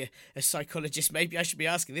suppose it'd be a psychologist. Maybe I should be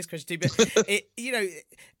asking this question too. But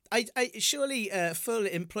I surely full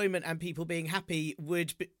employment and people being happy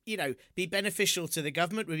would, be beneficial to the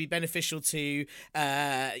government, would be beneficial to,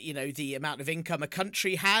 the amount of income a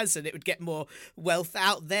country has, and it would get more wealth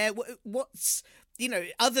out there. What's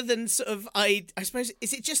other than sort of, I suppose,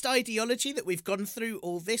 is it just ideology that we've gone through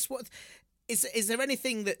all this? What is there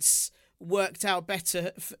anything that's worked out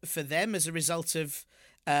better for them as a result of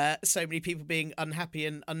so many people being unhappy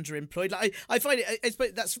and underemployed? Like, I find it, I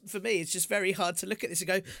suppose that's, for me, it's just very hard to look at this and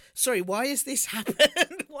go, sorry, why has this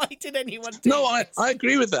happened? Why did anyone do this? I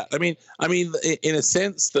agree with that. I mean, in a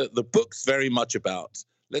sense, that the book's very much about,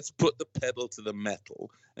 let's put the pedal to the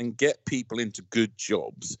metal and get people into good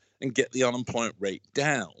jobs and get the unemployment rate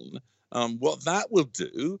down. What that will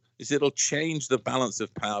do is it'll change the balance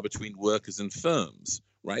of power between workers and firms.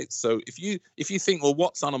 Right. So if you think, well,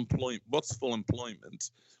 what's unemployment? What's full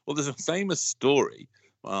employment? Well, there's a famous story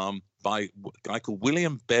by a guy called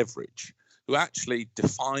William Beveridge, who actually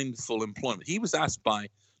defined full employment. He was asked by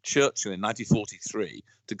Churchill in 1943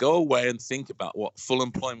 to go away and think about what full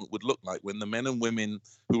employment would look like when the men and women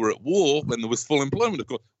who were at war, when there was full employment, of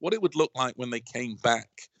course, what it would look like when they came back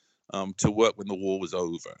to work when the war was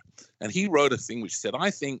over. And he wrote a thing which said,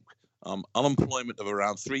 I think unemployment of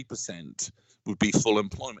around 3% would be full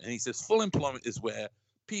employment. And he says full employment is where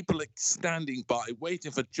people are standing by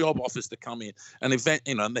waiting for job offers to come in, and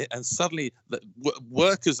and suddenly the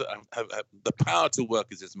workers have the power to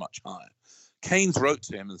workers is much higher. Keynes wrote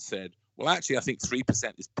to him and said, well, actually, I think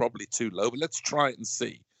 3% is probably too low, but let's try it and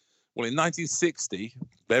see. Well, in 1960,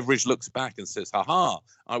 Beveridge looks back and says,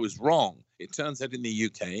 I was wrong. It turns out in the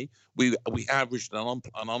UK, we averaged an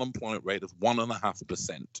unemployment rate of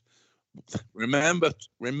 1.5%. Remember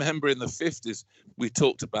in the 50s, we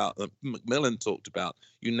talked about, Macmillan talked about,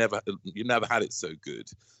 you never had it so good.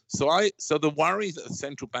 So the worry that the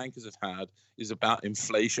central bankers have had is about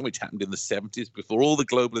inflation, which happened in the 70s before all the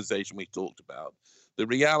globalization we talked about. The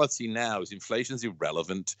reality now is inflation is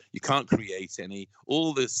irrelevant. You can't create any.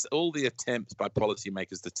 All the attempts by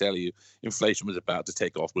policymakers to tell you inflation was about to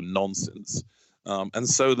take off were nonsense. And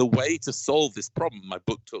so the way to solve this problem, my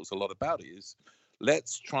book talks a lot about it, is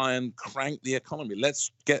let's try and crank the economy.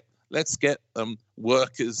 Let's get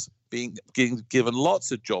workers being given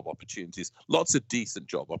lots of job opportunities, lots of decent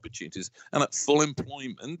job opportunities. And at full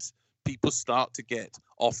employment, people start to get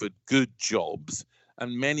offered good jobs.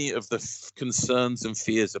 And many of the concerns and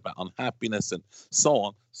fears about unhappiness and so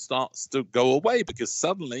on starts to go away, because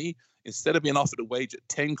suddenly, instead of being offered a wage at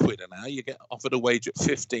 10 quid an hour, you get offered a wage at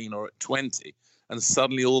 15 or at 20. And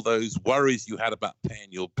suddenly all those worries you had about paying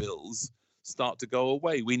your bills start to go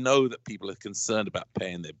away. We know that people are concerned about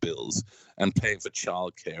paying their bills and paying for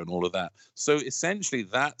childcare and all of that. So essentially,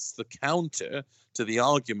 that's the counter to the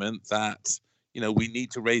argument that, we need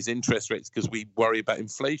to raise interest rates because we worry about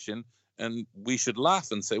inflation, and we should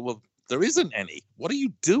laugh and say, well, there isn't any. What are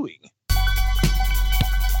you doing?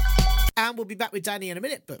 And we'll be back with Danny in a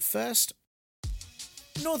minute, but first,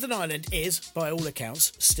 Northern Ireland is, by all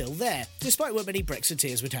accounts, still there, despite what many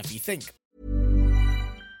Brexiteers would have you think.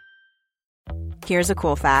 Here's a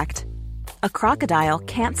cool fact. A crocodile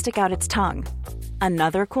can't stick out its tongue.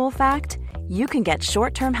 Another cool fact, you can get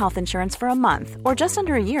short-term health insurance for a month or just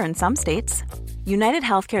under a year in some states. United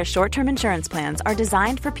Healthcare short-term insurance plans are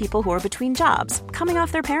designed for people who are between jobs, coming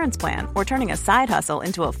off their parents' plan, or turning a side hustle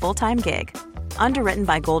into a full-time gig. Underwritten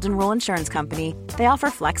by Golden Rule Insurance Company, they offer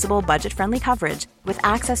flexible, budget-friendly coverage with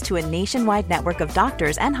access to a nationwide network of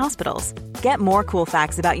doctors and hospitals. Get more cool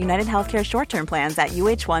facts about United Healthcare short-term plans at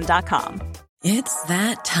uh1.com. It's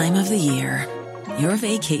that time of the year. Your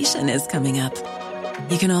vacation is coming up.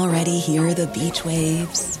 You can already hear the beach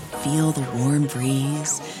waves, feel the warm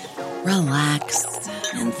breeze, relax,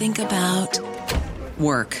 and think about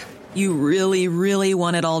work. You really, really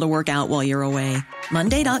want it all to work out while you're away.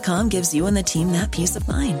 Monday.com gives you and the team that peace of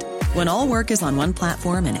mind. When all work is on one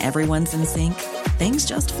platform and everyone's in sync, things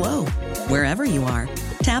just flow. Wherever you are,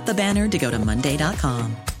 tap the banner to go to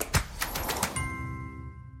Monday.com.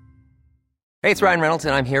 Hey, it's Ryan Reynolds,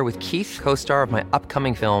 and I'm here with Keith, co-star of my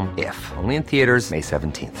upcoming film, If, only in theaters May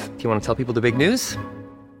 17th. Do you want to tell people the big news?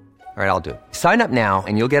 All right, I'll do it. Sign up now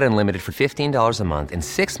and you'll get unlimited for $15 a month and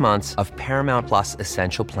 6 months of Paramount Plus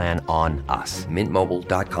Essential Plan on us.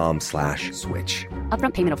 MintMobile.com/switch.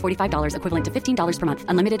 Upfront payment of $45 equivalent to $15 per month.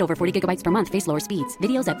 Unlimited over 40 gigabytes per month. Face lower speeds.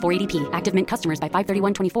 Videos at 480p. Active Mint customers by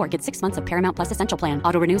 531.24 get 6 months of Paramount Plus Essential Plan.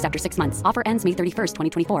 Auto renews after 6 months. Offer ends May 31st,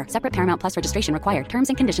 2024. Separate Paramount Plus registration required. Terms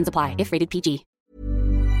and conditions apply if rated PG.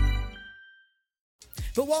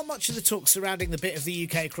 But while much of the talk surrounding the bit of the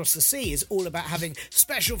UK across the sea is all about having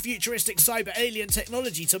special futuristic cyber alien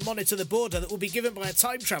technology to monitor the border that will be given by a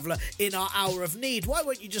time traveller in our hour of need, why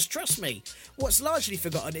won't you just trust me? What's largely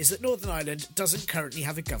forgotten is that Northern Ireland doesn't currently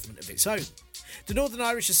have a government of its own. The Northern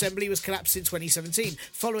Irish Assembly was collapsed in 2017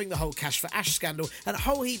 following the whole Cash for Ash scandal and a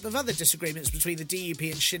whole heap of other disagreements between the DUP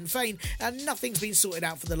and Sinn Féin, and nothing's been sorted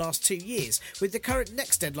out for the last 2 years, with the current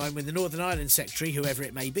next deadline when the Northern Ireland Secretary, whoever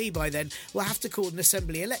it may be by then, will have to call an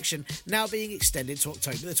Assembly election, now being extended to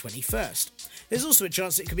October the 21st. There's also a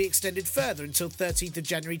chance it could be extended further until 13th of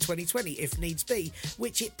January 2020 if needs be,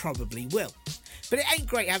 which it probably will. But it ain't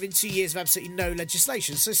great having 2 years of absolutely no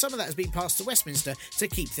legislation, so some of that has been passed to Westminster to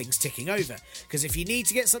keep things ticking over. Because if you need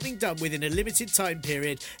to get something done within a limited time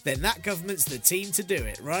period, then that government's the team to do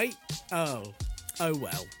it, right? Oh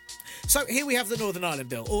well. So here we have the Northern Ireland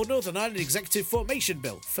Bill, or Northern Ireland Executive Formation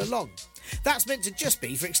Bill, for long. That's meant to just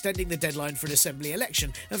be for extending the deadline for an Assembly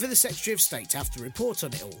election and for the Secretary of State to have to report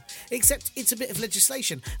on it all. Except it's a bit of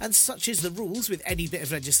legislation, and such is the rules with any bit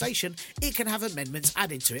of legislation, it can have amendments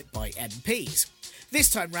added to it by MPs. This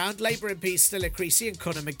time round, Labour MPs Stella Creasy and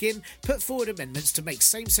Conor McGinn put forward amendments to make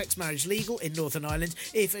same-sex marriage legal in Northern Ireland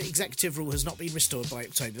if an executive rule has not been restored by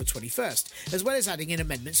October the 21st, as well as adding in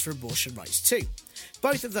amendments for abortion rights too.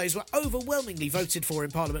 Both of those were overwhelmingly voted for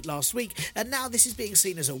in Parliament last week, and now this is being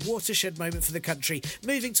seen as a watershed moment for the country,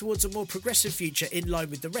 moving towards a more progressive future in line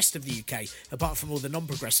with the rest of the UK, apart from all the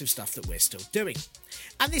non-progressive stuff that we're still doing.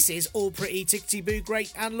 And this is all pretty tickety-boo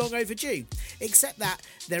great and long overdue, except that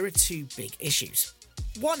there are two big issues.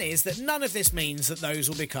 One is that none of this means that those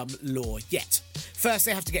will become law yet. First,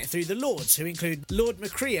 they have to get through the Lords, who include Lord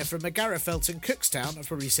McCrea from Magherafelt and Cookstown, I've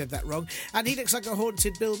probably said that wrong, and he looks like a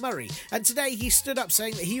haunted Bill Murray. And today he stood up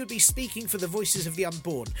saying that he would be speaking for the voices of the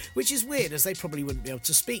unborn, which is weird as they probably wouldn't be able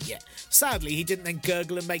to speak yet. Sadly, he didn't then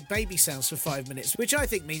gurgle and make baby sounds for 5 minutes, which I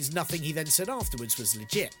think means nothing he then said afterwards was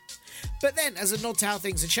legit. But then, as a nod to how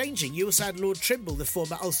things are changing, you also had Lord Trimble, the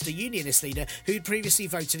former Ulster Unionist leader, who'd previously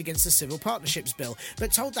voted against the Civil Partnerships Bill,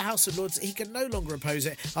 but told the House of Lords that he can no longer oppose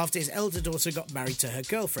it after his elder daughter got married to her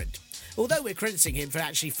girlfriend. Although we're crediting him for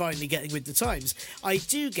actually finally getting with the times, I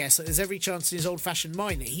do guess that there's every chance in his old-fashioned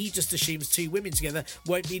mind that he just assumes two women together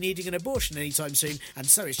won't be needing an abortion anytime soon, and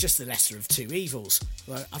so it's just the lesser of two evils.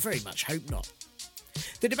 Well, I very much hope not.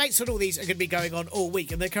 The debates on all these are going to be going on all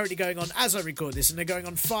week, and they're currently going on as I record this, and they're going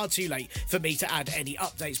on far too late for me to add any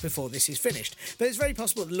updates before this is finished. But it's very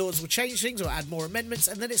possible that the Lords will change things or add more amendments,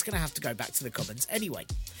 and then it's going to have to go back to the Commons anyway.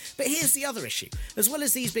 But here's the other issue. As well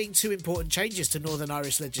as these being two important changes to Northern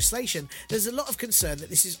Irish legislation, there's a lot of concern that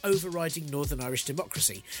this is overriding Northern Irish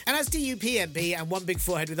democracy. And as DUP MP and one big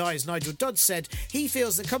forehead with eyes, Nigel Dodds, said, he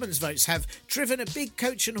feels the Commons votes have driven a big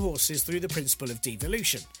coach and horses through the principle of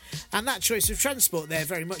devolution. And that choice of transport there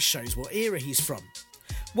very much shows what era he's from.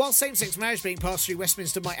 While same-sex marriage being passed through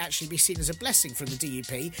Westminster might actually be seen as a blessing from the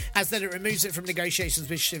DUP, as then it removes it from negotiations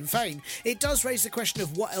with Sinn Féin, it does raise the question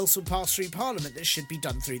of what else will pass through Parliament that should be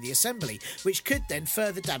done through the Assembly, which could then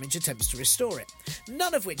further damage attempts to restore it.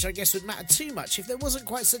 None of which I guess would matter too much if there wasn't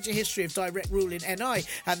quite such a history of direct rule in NI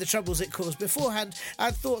and the troubles it caused beforehand,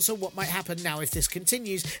 and thoughts on what might happen now if this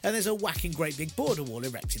continues and there's a whacking great big border wall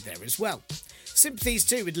erected there as well. Sympathies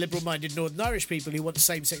too with liberal-minded Northern Irish people who want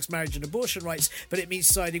same-sex marriage and abortion rights, but it means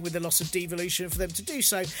siding with the loss of devolution for them to do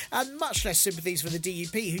so, and much less sympathies for the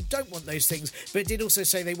DUP who don't want those things, but did also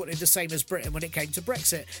say they wanted the same as Britain when it came to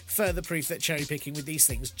Brexit, further proof that cherry-picking with these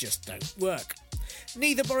things just don't work.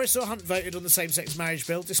 Neither Boris or Hunt voted on the same-sex marriage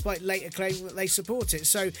bill, despite later claiming that they support it,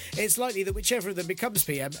 so it's likely that whichever of them becomes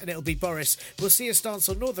PM, and it'll be Boris, will see a stance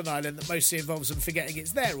on Northern Ireland that mostly involves them forgetting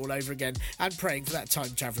it's there all over again and praying for that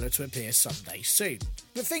time traveller to appear someday soon.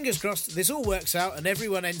 But fingers crossed, this all works out and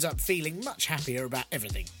everyone ends up feeling much happier about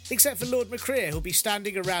everything. Except for Lord McCrea, who'll be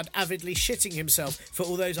standing around avidly shitting himself for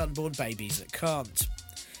all those unborn babies that can't.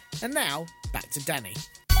 And now, back to Danny.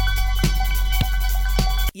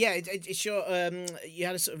 Yeah, it's your, you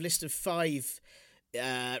had a sort of list of 5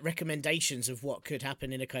 recommendations of what could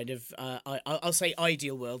happen in a kind of I'll say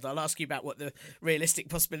ideal world. I'll ask you about what the realistic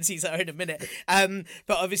possibilities are in a minute.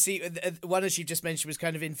 But obviously, one, as you just mentioned, was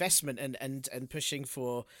kind of investment and pushing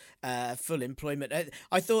for full employment.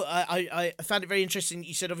 I thought I found it very interesting.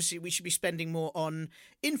 You said obviously we should be spending more on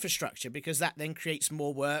infrastructure because that then creates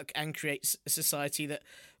more work and creates a society that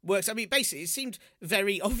works. I mean, basically, it seemed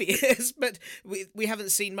very obvious, but we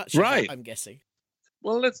haven't seen much of that, I'm guessing.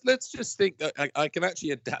 Well, let's just think. I can actually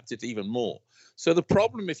adapt it even more. So the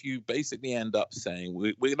problem, if you basically end up saying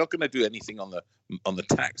we're not going to do anything on the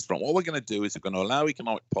tax front, what we're going to do is we're going to allow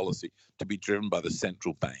economic policy to be driven by the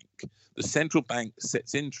central bank. The central bank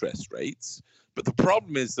sets interest rates, but the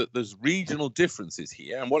problem is that there's regional differences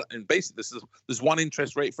here, and basically there's one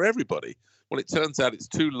interest rate for everybody. Well, it turns out it's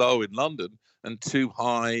too low in London and too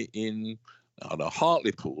high in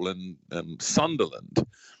Hartlepool and Sunderland.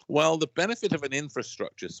 Well, the benefit of an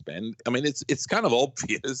infrastructure spend, I mean, it's kind of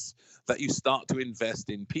obvious that you start to invest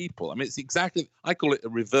in people. I mean, it's exactly, I call it a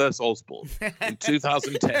reverse Osborne. In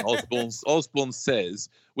 2010, Osborne says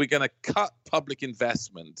we're going to cut public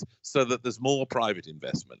investment so that there's more private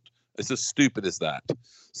investment. It's as stupid as that.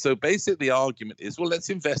 So basically the argument is, well, let's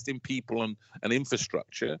invest in people and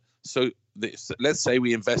infrastructure. So let's say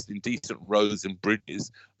we invest in decent roads and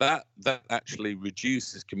bridges. That actually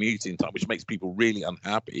reduces commuting time, which makes people really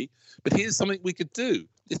unhappy. But here's something we could do.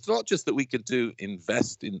 It's not just that we could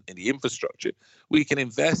invest in the infrastructure. We can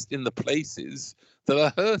invest in the places that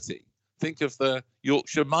are hurting. Think of the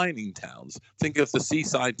Yorkshire mining towns. Think of the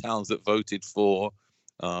seaside towns that voted for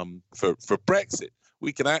Brexit.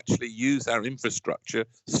 We can actually use our infrastructure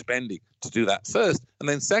spending to do that first. And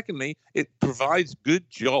then secondly, it provides good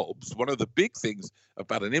jobs. One of the big things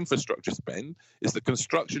about an infrastructure spend is that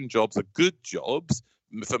construction jobs are good jobs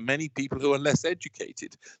for many people who are less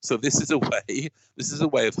educated. So this is a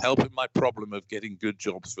way of helping my problem of getting good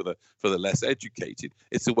jobs for the less educated.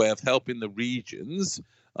 It's a way of helping the regions,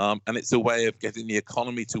 and it's a way of getting the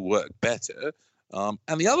economy to work better.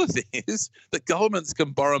 And the other thing is that governments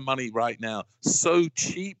can borrow money right now so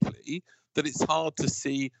cheaply that it's hard to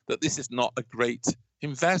see that this is not a great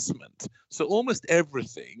investment. So almost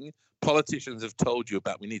everything politicians have told you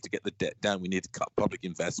about, we need to get the debt down, we need to cut public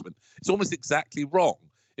investment, it's almost exactly wrong.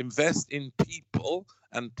 Invest in people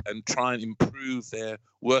and try and improve their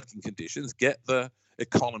working conditions, get the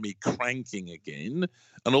economy cranking again,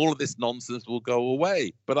 and all of this nonsense will go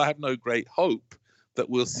away. But I have no great hope that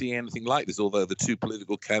we'll see anything like this, although the two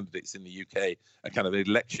political candidates in the UK are kind of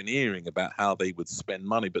electioneering about how they would spend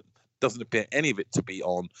money, but doesn't appear any of it to be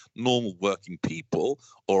on normal working people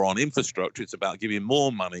or on infrastructure. It's about giving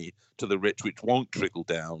more money to the rich, which won't trickle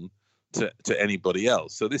down to anybody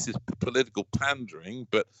else. So this is political pandering,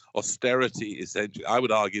 but austerity, essentially, I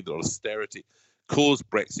would argue that austerity caused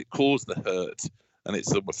Brexit, caused the hurt, and it's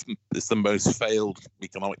the most failed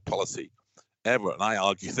economic policy ever. And I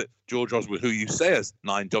argue that George Osborne, who you say has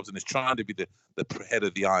 9 jobs and is trying to be the head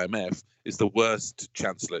of the IMF, is the worst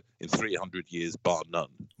chancellor in 300 years, bar none.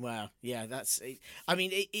 Wow. Yeah, that's. I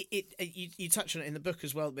mean, you touch on it in the book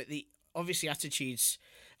as well, but the obviously attitudes.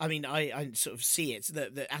 I mean, I sort of see it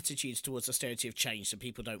that the attitudes towards austerity have changed, so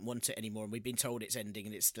people don't want it anymore, and we've been told it's ending,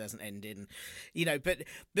 and it doesn't end in, But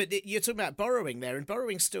you're talking about borrowing there, and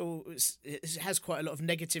borrowing still has quite a lot of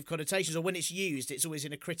negative connotations. Or when it's used, it's always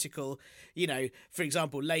in a critical. For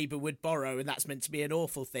example, Labour would borrow, and that's meant to be an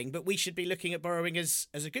awful thing, but we should be looking at borrowing as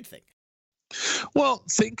a good thing. Well,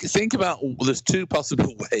 think about, there's 2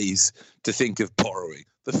 possible ways to think of borrowing.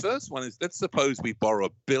 The first one is, let's suppose we borrow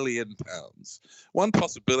 £1 billion. One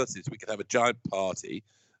possibility is we could have a giant party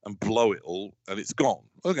and blow it all and it's gone.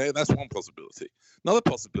 Okay, that's one possibility. Another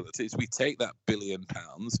possibility is we take that £1 billion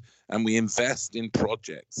and we invest in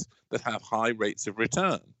projects that have high rates of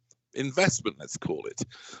return. Investment, let's call it.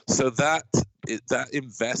 So that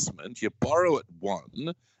investment, you borrow at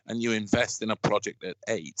 1 and you invest in a project at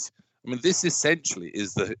 8. I mean, this essentially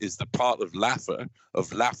is the part of Laffer,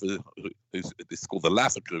 it's called the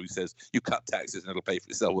Laffer Clue, who says you cut taxes and it'll pay for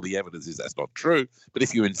itself. Well, the evidence is that's not true. But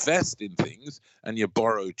if you invest in things and you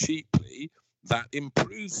borrow cheaply, that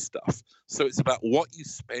improves stuff. So it's about what you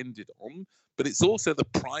spend it on, but it's also the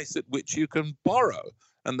price at which you can borrow.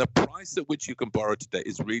 And the price at which you can borrow today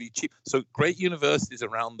is really cheap. So great universities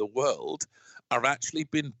around the world are actually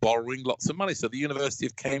been borrowing lots of money. So the University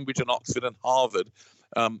of Cambridge and Oxford and Harvard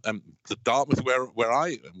and the Dartmouth where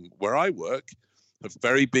I work have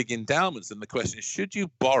very big endowments. And the question is, should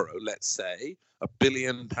you borrow, let's say, £1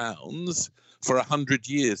 billion for 100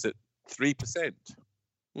 years at 3%?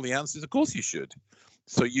 Well, the answer is, of course you should.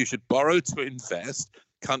 So you should borrow to invest.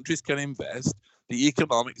 Countries can invest. the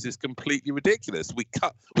economics is completely ridiculous. We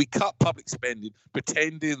cut public spending,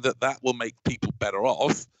 pretending that will make people better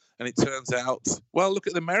off. And it turns out, well, look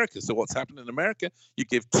at America. So what's happened in America? You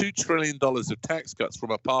give $2 trillion of tax cuts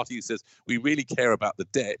from a party who says we really care about the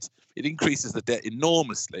debt. It increases the debt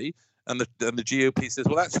enormously. And the GOP says,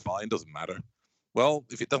 well, that's fine, doesn't matter. Well,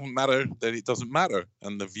 if it doesn't matter, then it doesn't matter.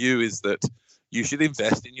 And the view is that you should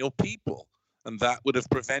invest in your people. And that would have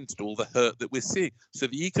prevented all the hurt that we're seeing. So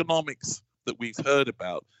the economics that we've heard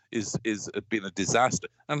about is been a disaster.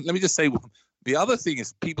 And let me just say, the other thing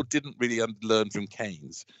is people didn't really learn from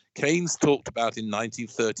Keynes. Keynes talked about in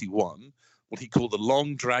 1931 what he called the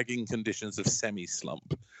long dragging conditions of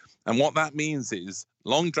semi-slump. And what that means is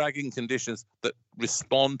long dragging conditions that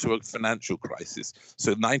respond to a financial crisis.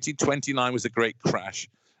 So 1929 was a great crash,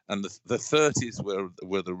 and the 30s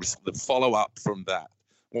were the follow-up from that.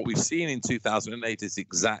 What we've seen in 2008 is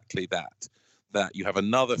exactly that you have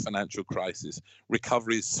another financial crisis.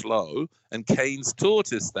 Recovery is slow, and Keynes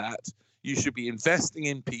taught us that you should be investing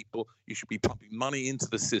in people, you should be pumping money into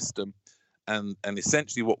the system, and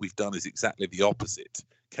essentially what we've done is exactly the opposite.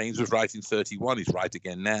 Keynes was right in 31, he's right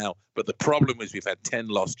again now, but the problem is we've had 10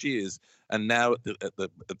 lost years, and now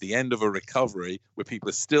at the end of a recovery where people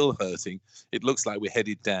are still hurting, it looks like we're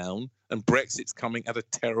headed down, and Brexit's coming at a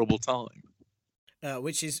terrible time.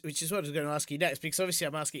 Which is what I was going to ask you next, because obviously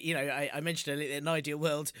I'm asking, I mentioned in an ideal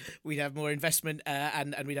world we'd have more investment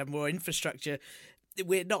and we'd have more infrastructure.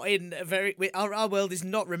 We're not in a our world is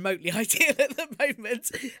not remotely ideal at the moment,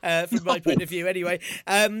 from my point of view anyway.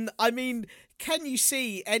 I mean, can you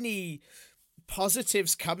see any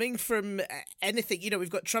positives coming from anything? We've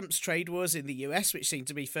got Trump's trade wars in the US, which seem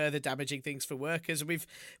to be further damaging things for workers. We've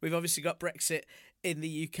obviously got Brexit in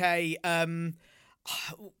the UK.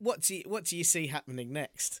 What do you see happening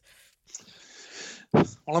next? Well,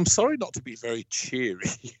 I'm sorry not to be very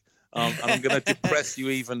cheery, and I'm going to depress you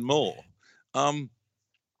even more.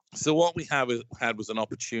 So what we had was an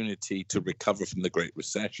opportunity to recover from the Great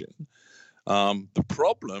Recession. The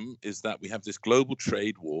problem is that we have this global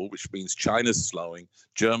trade war, which means China's slowing,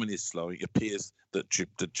 Germany's slowing. It appears that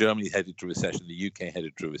Germany headed to recession, the UK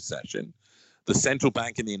headed to recession. The central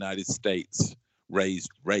bank in the United States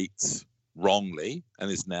raised rates wrongly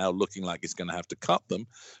and is now looking like it's going to have to cut them.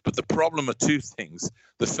 But the problem are two things.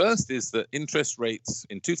 The first is that interest rates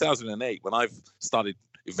in 2008, when I've started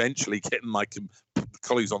eventually getting my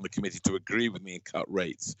colleagues on the committee to agree with me and cut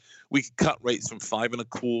rates, we could cut rates from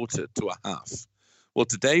 5.25% to 0.5%. Well,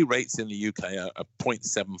 today rates in the UK are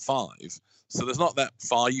 0.75%, so there's not that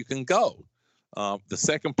far you can go. The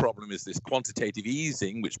second problem is this quantitative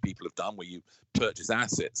easing, which people have done, where you purchase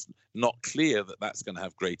assets. Not clear that that's going to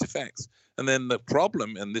have great effects. And then the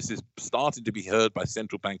problem, and this is starting to be heard by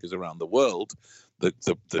central bankers around the world, the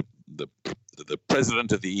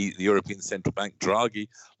president of the European Central Bank, Draghi,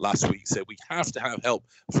 last week said we have to have help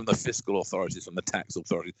from the fiscal authorities, from the tax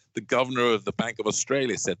authorities. The governor of the Bank of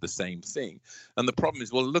Australia said the same thing. And the problem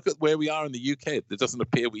is, well, look at where we are in the UK. It doesn't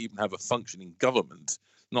appear we even have a functioning government.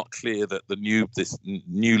 Not clear that this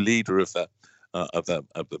new leader of the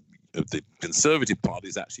Conservative Party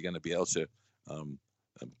is actually going to be able to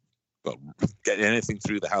get anything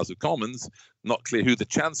through the House of Commons. Not clear who the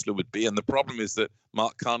Chancellor would be. And the problem is that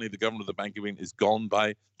Mark Carney, the governor of the Bank of England, is gone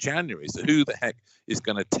by January. So who the heck is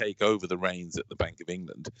going to take over the reins at the Bank of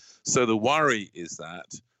England? So the worry is that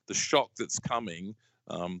the shock that's coming,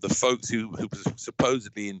 the folks who were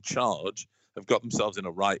supposedly in charge have got themselves in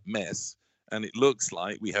a right mess. And it looks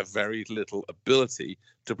like we have very little ability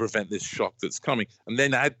to prevent this shock that's coming. And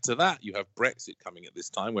then add to that, you have Brexit coming at this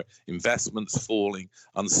time, where investment's falling,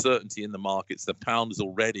 uncertainty in the markets. The pound has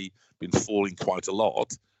already been falling quite a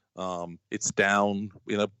lot. It's down,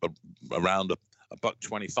 around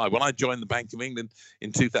 $1.25. When I joined the Bank of England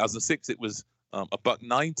in 2006, it was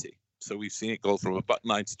 $1.90. So we've seen it go from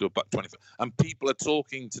 $1.90 to $1.25. And people are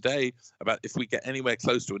talking today about if we get anywhere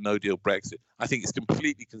close to a no-deal Brexit. I think it's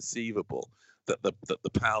completely conceivable that the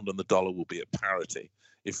pound and the dollar will be at parity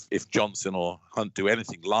if Johnson or Hunt do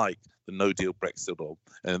anything like the no-deal Brexit or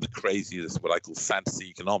the craziest, what I call fantasy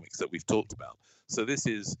economics that we've talked about. So this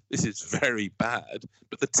is very bad.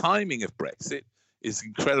 But the timing of Brexit is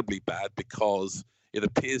incredibly bad because it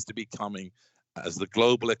appears to be coming as the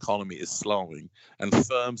global economy is slowing, and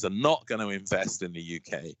firms are not going to invest in the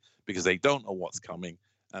UK because they don't know what's coming.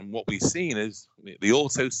 And what we've seen is the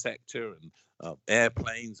auto sector and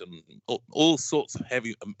airplanes and all sorts of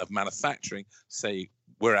heavy of manufacturing say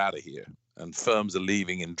we're out of here, and firms are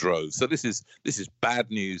leaving in droves. So this is bad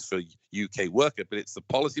news for UK worker, but it's the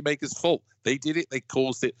policymakers' fault. They did it, they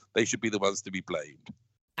caused it, they should be the ones to be blamed.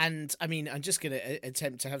 And I mean, I'm just going to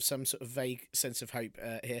attempt to have some sort of vague sense of hope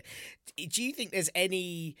here. Do you think there's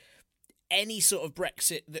any sort of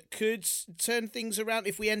Brexit that could turn things around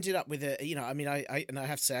if we ended up with a, I mean, I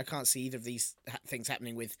have to say I can't see either of these things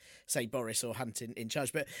happening with, say, Boris or Hunt in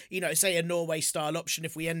charge, but say a Norway style option,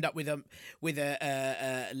 if we end up with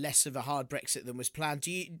a less of a hard Brexit than was planned,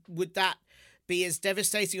 would that be as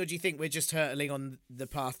devastating, or do you think we're just hurtling on the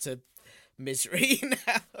path to misery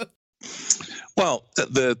now? Well,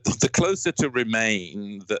 the closer to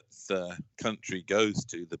Remain that the country goes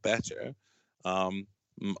to, the better.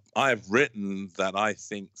 I have written that I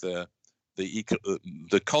think the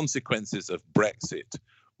consequences of Brexit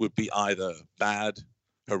would be either bad,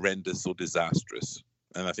 horrendous, or disastrous.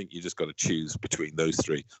 And I think you just got to choose between those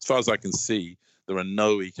three. As far as I can see, there are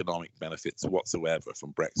no economic benefits whatsoever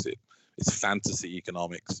from Brexit. It's fantasy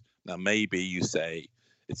economics. Now, maybe you say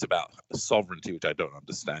it's about sovereignty, which I don't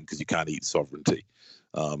understand because you can't eat sovereignty.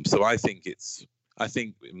 So I think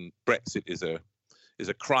Brexit is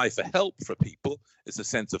a cry for help for people. It's a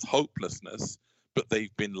sense of hopelessness, but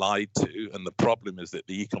they've been lied to. And the problem is that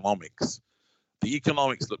the economics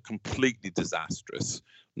look completely disastrous,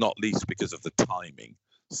 not least because of the timing.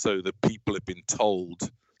 So the people have been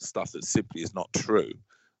told stuff that simply is not true.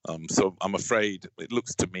 So I'm afraid it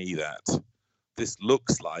looks to me that this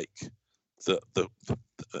looks like it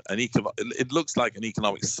looks like an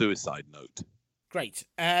economic suicide note. Great.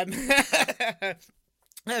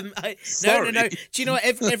 No. Do you know what?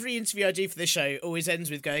 Every interview I do for this show always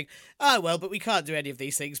ends with going, well, but we can't do any of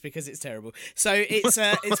these things because it's terrible. So it's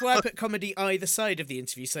why I put comedy either side of the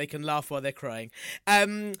interview so they can laugh while they're crying.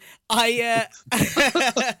 I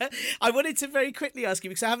wanted to very quickly ask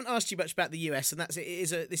you, because I haven't asked you much about the US, and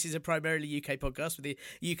this is a primarily UK podcast with the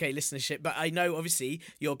UK listenership. But I know obviously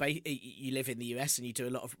you live in the US and you do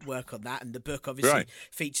a lot of work on that, and the book obviously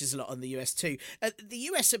features a lot on the US too. The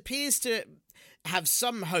US appears to have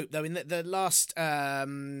some hope, though, in that the last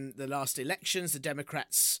elections, the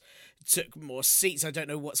Democrats took more seats. I don't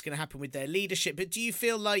know what's going to happen with their leadership, but do you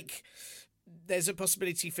feel like there's a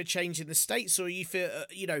possibility for change in the states, or you feel,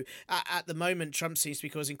 at the moment, Trump seems to be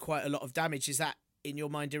causing quite a lot of damage? Is that, in your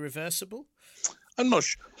mind, irreversible? I'm not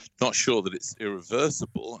sure that it's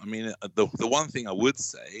irreversible. I mean, the one thing I would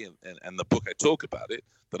say, and the book I talk about it,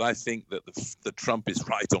 that I think that the Trump is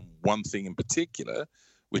right on one thing in particular,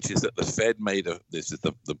 which is that the Fed the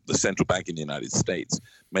central bank in the United States,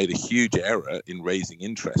 made a huge error in raising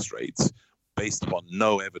interest rates based upon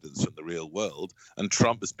no evidence from the real world. And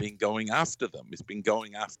Trump has been going after them. He's been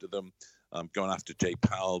going after them, going after Jay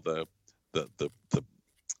Powell, the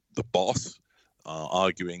boss,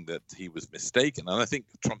 arguing that he was mistaken. And I think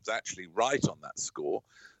Trump's actually right on that score.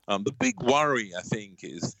 The big worry, I think,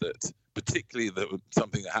 is that particularly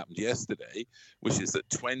something that happened yesterday, which is that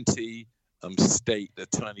 20 state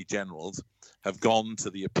attorney generals have gone to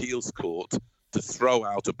the appeals court to throw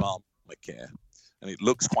out Obamacare. And it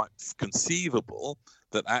looks quite conceivable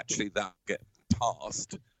that actually that get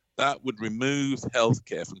passed. That would remove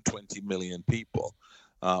healthcare from 20 million people.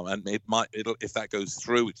 And if that goes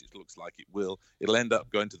through, which it looks like it will, it'll end up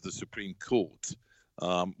going to the Supreme Court,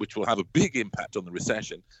 which will have a big impact on the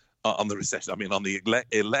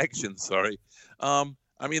election. Sorry. I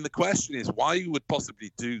mean, the question is why you would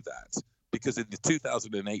possibly do that. Because in the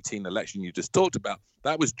 2018 election you just talked about,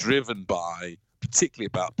 that was driven by particularly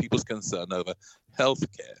about people's concern over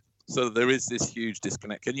healthcare. So there is this huge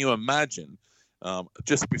disconnect. Can you imagine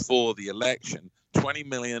just before the election, 20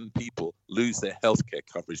 million people lose their healthcare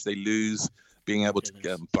coverage. They lose being able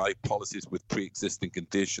to buy policies with pre-existing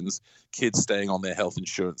conditions, kids staying on their health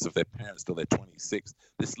insurance of their parents till they're 26.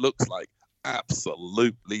 This looks like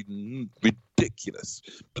absolutely ridiculous,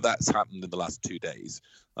 but that's happened in the last 2 days.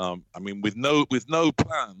 I mean, with no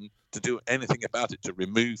plan to do anything about it to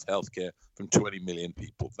remove healthcare from 20 million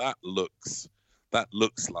people, that looks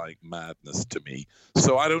like madness to me.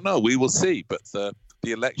 So I don't know. We will see. But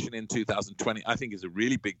the election in 2020, I think, is a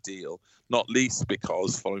really big deal. Not least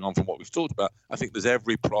because, following on from what we've talked about, I think there's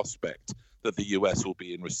every prospect that the US will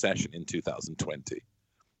be in recession in 2020.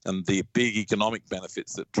 And the big economic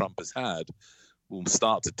benefits that Trump has had will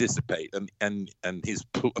start to dissipate. And his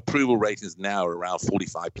approval ratings now are around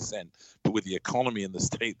 45%. But with the economy in the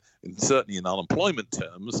state, and certainly in unemployment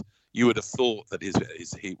terms, you would have thought that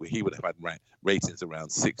he would have had ratings around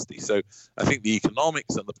 60. So I think the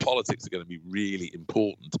economics and the politics are going to be really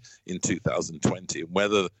important in 2020. And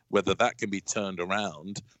whether that can be turned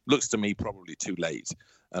around looks to me probably too late.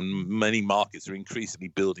 And many markets are increasingly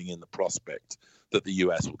building in the prospect that the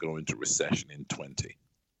US will go into recession in 20.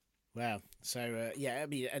 Wow. So, I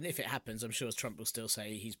mean, and if it happens, I'm sure Trump will still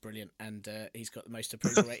say he's brilliant and he's got the most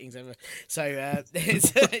approval ratings ever. So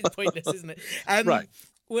it's pointless, isn't it? Right.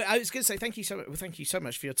 Well, I was going to say thank you so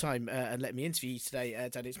much for your time and letting me interview you today,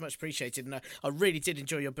 Danny. It's much appreciated, and I really did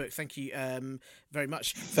enjoy your book. Thank you very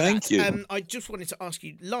much. Thank you. I just wanted to ask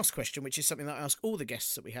you last question, which is something that I ask all the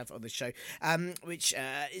guests that we have on this show, which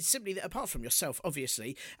is simply that apart from yourself,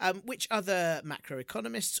 obviously, which other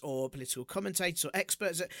macroeconomists or political commentators or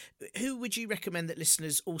experts, who would you recommend that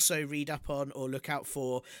listeners also read up on or look out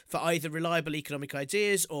for either reliable economic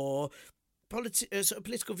ideas or sort of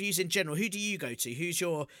political views in general? Who do you go to? Who's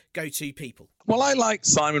your go-to people? Well, I like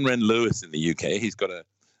Simon Wren Lewis in the UK. He's got a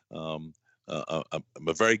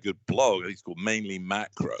very good blog. He's called Mainly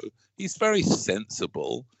Macro. He's very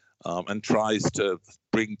sensible and tries to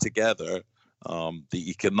bring together the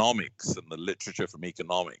economics and the literature from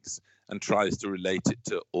economics and tries to relate it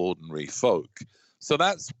to ordinary folk. So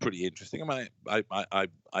that's pretty interesting. I mean,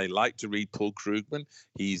 I like to read Paul Krugman.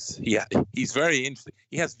 He's very interesting.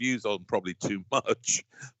 He has views on probably too much,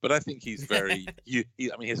 but I think he's very. He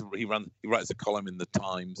writes a column in the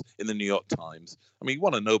Times, in the New York Times. I mean, he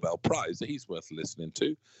won a Nobel Prize, so he's worth listening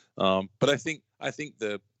to. But I think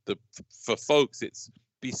the for folks, it's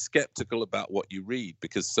be skeptical about what you read,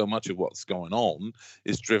 because so much of what's going on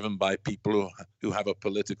is driven by people who have a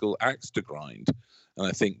political axe to grind. And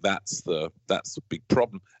I think that's the big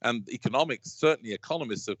problem. And economics, certainly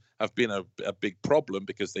economists have been a big problem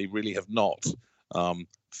because they really have not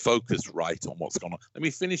focused right on what's going on. Let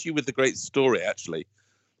me finish you with the great story, actually.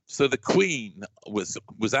 So the Queen was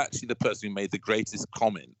actually the person who made the greatest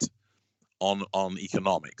comment on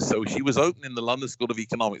economics. So she was opening the London School of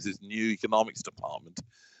Economics, this new economics department.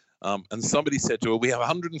 And somebody said to her, we have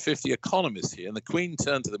 150 economists here. And the Queen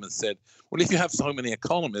turned to them and said, well, if you have so many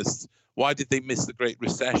economists, why did they miss the Great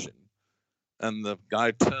Recession? And the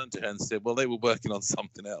guy turned to her and said, well, they were working on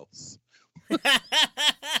something else.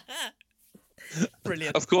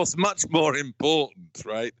 Brilliant. Of course, much more important,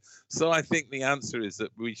 right? So I think the answer is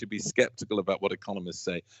that we should be skeptical about what economists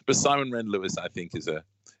say. But Simon Wren Lewis, I think, is a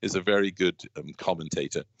very good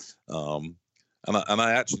commentator. And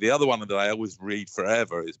I actually, the other one that I always read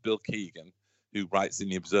forever is Bill Keegan, who writes in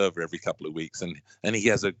The Observer every couple of weeks, and he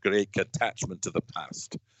has a great attachment to the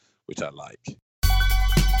past, which I like.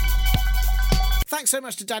 Thanks so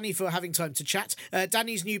much to Danny for having time to chat.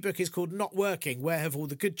 Danny's new book is called Not Working, Where Have All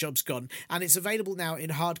the Good Jobs Gone? And it's available now in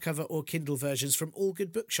hardcover or Kindle versions from all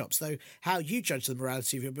good bookshops, though how you judge the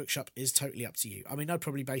morality of your bookshop is totally up to you. I mean, I'd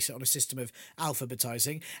probably base it on a system of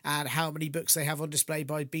alphabetising and how many books they have on display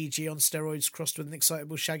by BG on steroids crossed with an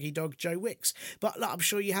excitable shaggy dog, Joe Wicks. But look, I'm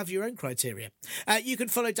sure you have your own criteria. You can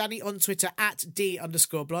follow Danny on Twitter at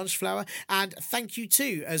 @D_Blancheflower. And thank you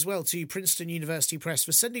too, as well, to Princeton University Press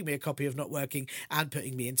for sending me a copy of Not Working and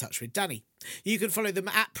putting me in touch with Danny. You can follow them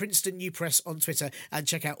at Princeton New Press on Twitter and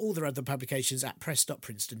check out all their other publications at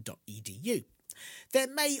press.princeton.edu. There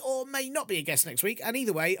may or may not be a guest next week, and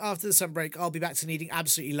either way, after the summer break, I'll be back to needing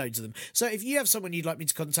absolutely loads of them. So if you have someone you'd like me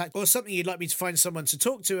to contact or something you'd like me to find someone to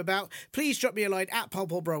talk to about, please drop me a line at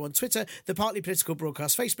PolPolBro on Twitter, the Partly Political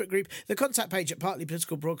Broadcast Facebook group, the contact page at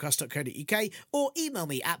partlypoliticalbroadcast.co.uk, or email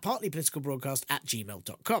me at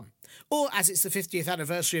partlypoliticalbroadcast@gmail.com. Or, as it's the 50th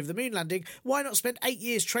anniversary of the moon landing, why not spend 8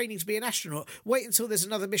 years training to be an astronaut, wait until there's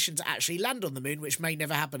another mission to actually land on the moon, which may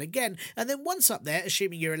never happen again, and then once up there,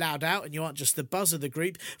 assuming you're allowed out and you aren't just the buzz of the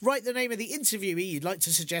group, write the name of the interviewee you'd like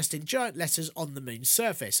to suggest in giant letters on the moon's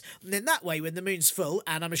surface. And then that way, when the moon's full,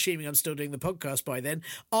 and I'm assuming I'm still doing the podcast by then,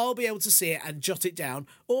 I'll be able to see it and jot it down,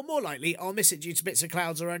 or more likely, I'll miss it due to bits of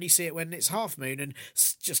clouds or only see it when it's half moon and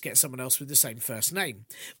just get someone else with the same first name.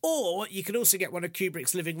 Or you can also get one of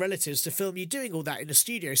Kubrick's living relatives to film you doing all that in a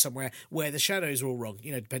studio somewhere where the shadows are all wrong,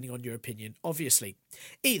 depending on your opinion, obviously.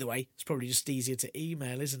 Either way, it's probably just easier to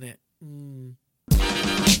email, isn't it?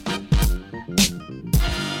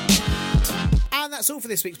 And that's all for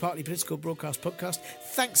this week's Partly Political Broadcast podcast.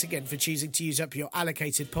 Thanks again for choosing to use up your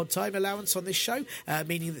allocated pod time allowance on this show,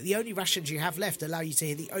 meaning that the only rations you have left allow you to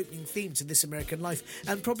hear the opening theme to This American Life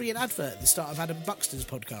and probably an advert at the start of Adam Buxton's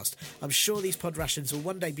podcast. I'm sure these pod rations will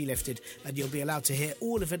one day be lifted and you'll be allowed to hear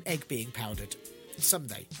all of an egg being powdered.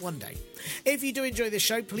 Someday, one day. If you do enjoy this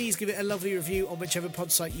show, please give it a lovely review on whichever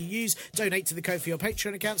pod site you use, donate to the Ko-fi or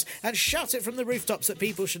Patreon accounts, and shout it from the rooftops that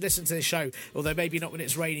people should listen to this show, although maybe not when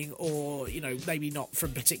it's raining, or, maybe not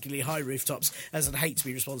from particularly high rooftops, as I'd hate to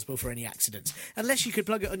be responsible for any accidents. Unless you could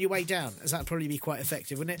plug it on your way down, as that'd probably be quite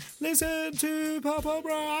effective, wouldn't it? Listen to Papa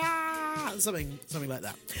Bra! Something like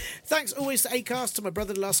that. Thanks always to Acast, to my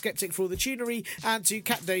brother the Last Skeptic for all the tunery, and to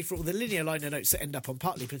Cat Dave for all the linear liner notes that end up on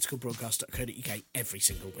partlypoliticalbroadcast.co.uk. say every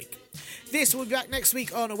single week. This will be back next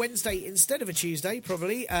week on a Wednesday instead of a Tuesday,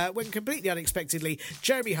 probably, when completely unexpectedly,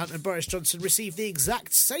 Jeremy Hunt and Boris Johnson receive the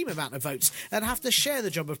exact same amount of votes and have to share the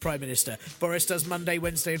job of Prime Minister. Boris does Monday,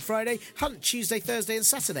 Wednesday and Friday, Hunt Tuesday, Thursday and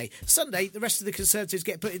Saturday. Sunday, the rest of the Conservatives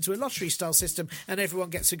get put into a lottery-style system and everyone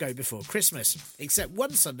gets a go before Christmas. Except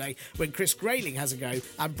one Sunday when Chris Grayling has a go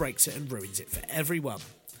and breaks it and ruins it for everyone.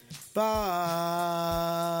 Bye.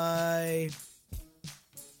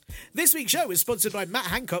 This week's show is sponsored by Matt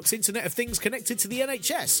Hancock's Internet of Things connected to the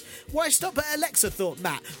NHS. Why stop at Alexa, thought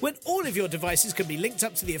Matt, when all of your devices can be linked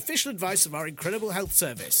up to the official advice of our incredible health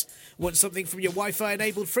service. Want something from your Wi-Fi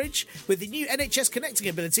enabled fridge? With the new NHS connecting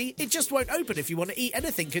ability, it just won't open if you want to eat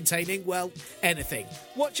anything containing, well, anything.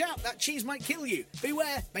 Watch out, that cheese might kill you.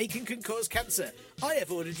 Beware, bacon can cause cancer. I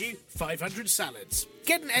have ordered you 500 salads.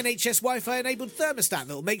 Get an NHS Wi-Fi enabled thermostat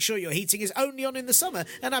that will make sure your heating is only on in the summer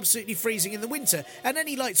and absolutely freezing in the winter, and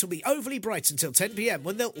any lights will be overly bright until 10 p.m.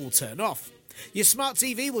 when they'll all turn off. Your smart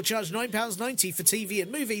TV will charge £9.90 for TV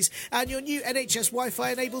and movies, and your new NHS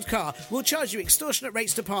Wi-Fi enabled car will charge you extortionate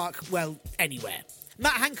rates to park, well, anywhere.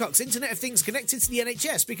 Matt Hancock's Internet of Things connected to the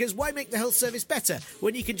NHS, because why make the health service better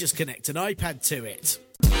when you can just connect an iPad to it?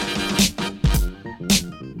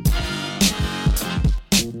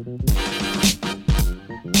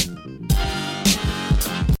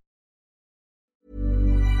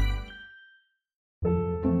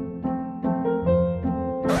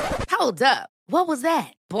 Hold up. What was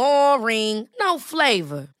that? Boring. No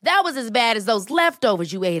flavor. That was as bad as those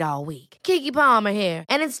leftovers you ate all week. Keke Palmer here,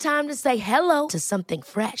 and it's time to say hello to something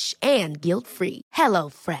fresh and guilt-free. Hello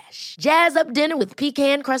Fresh. Jazz up dinner with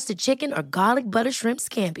pecan-crusted chicken or garlic butter shrimp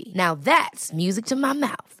scampi. Now that's music to my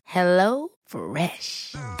mouth. Hello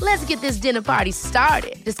Fresh. Let's get this dinner party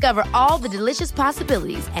started. Discover all the delicious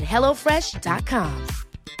possibilities at HelloFresh.com.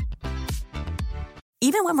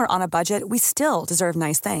 Even when we're on a budget, we still deserve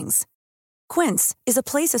nice things. Quince is a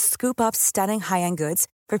place to scoop up stunning high-end goods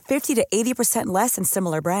for 50 to 80% less than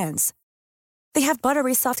similar brands. They have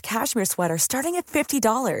buttery soft cashmere sweaters starting at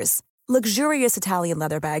 $50, luxurious Italian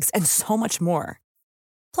leather bags, and so much more.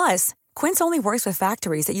 Plus, Quince only works with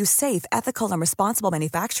factories that use safe, ethical, and responsible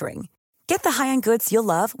manufacturing. Get the high-end goods you'll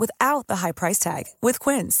love without the high price tag with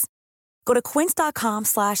Quince. Go to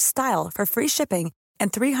quince.com/style for free shipping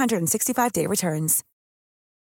and 365-day returns.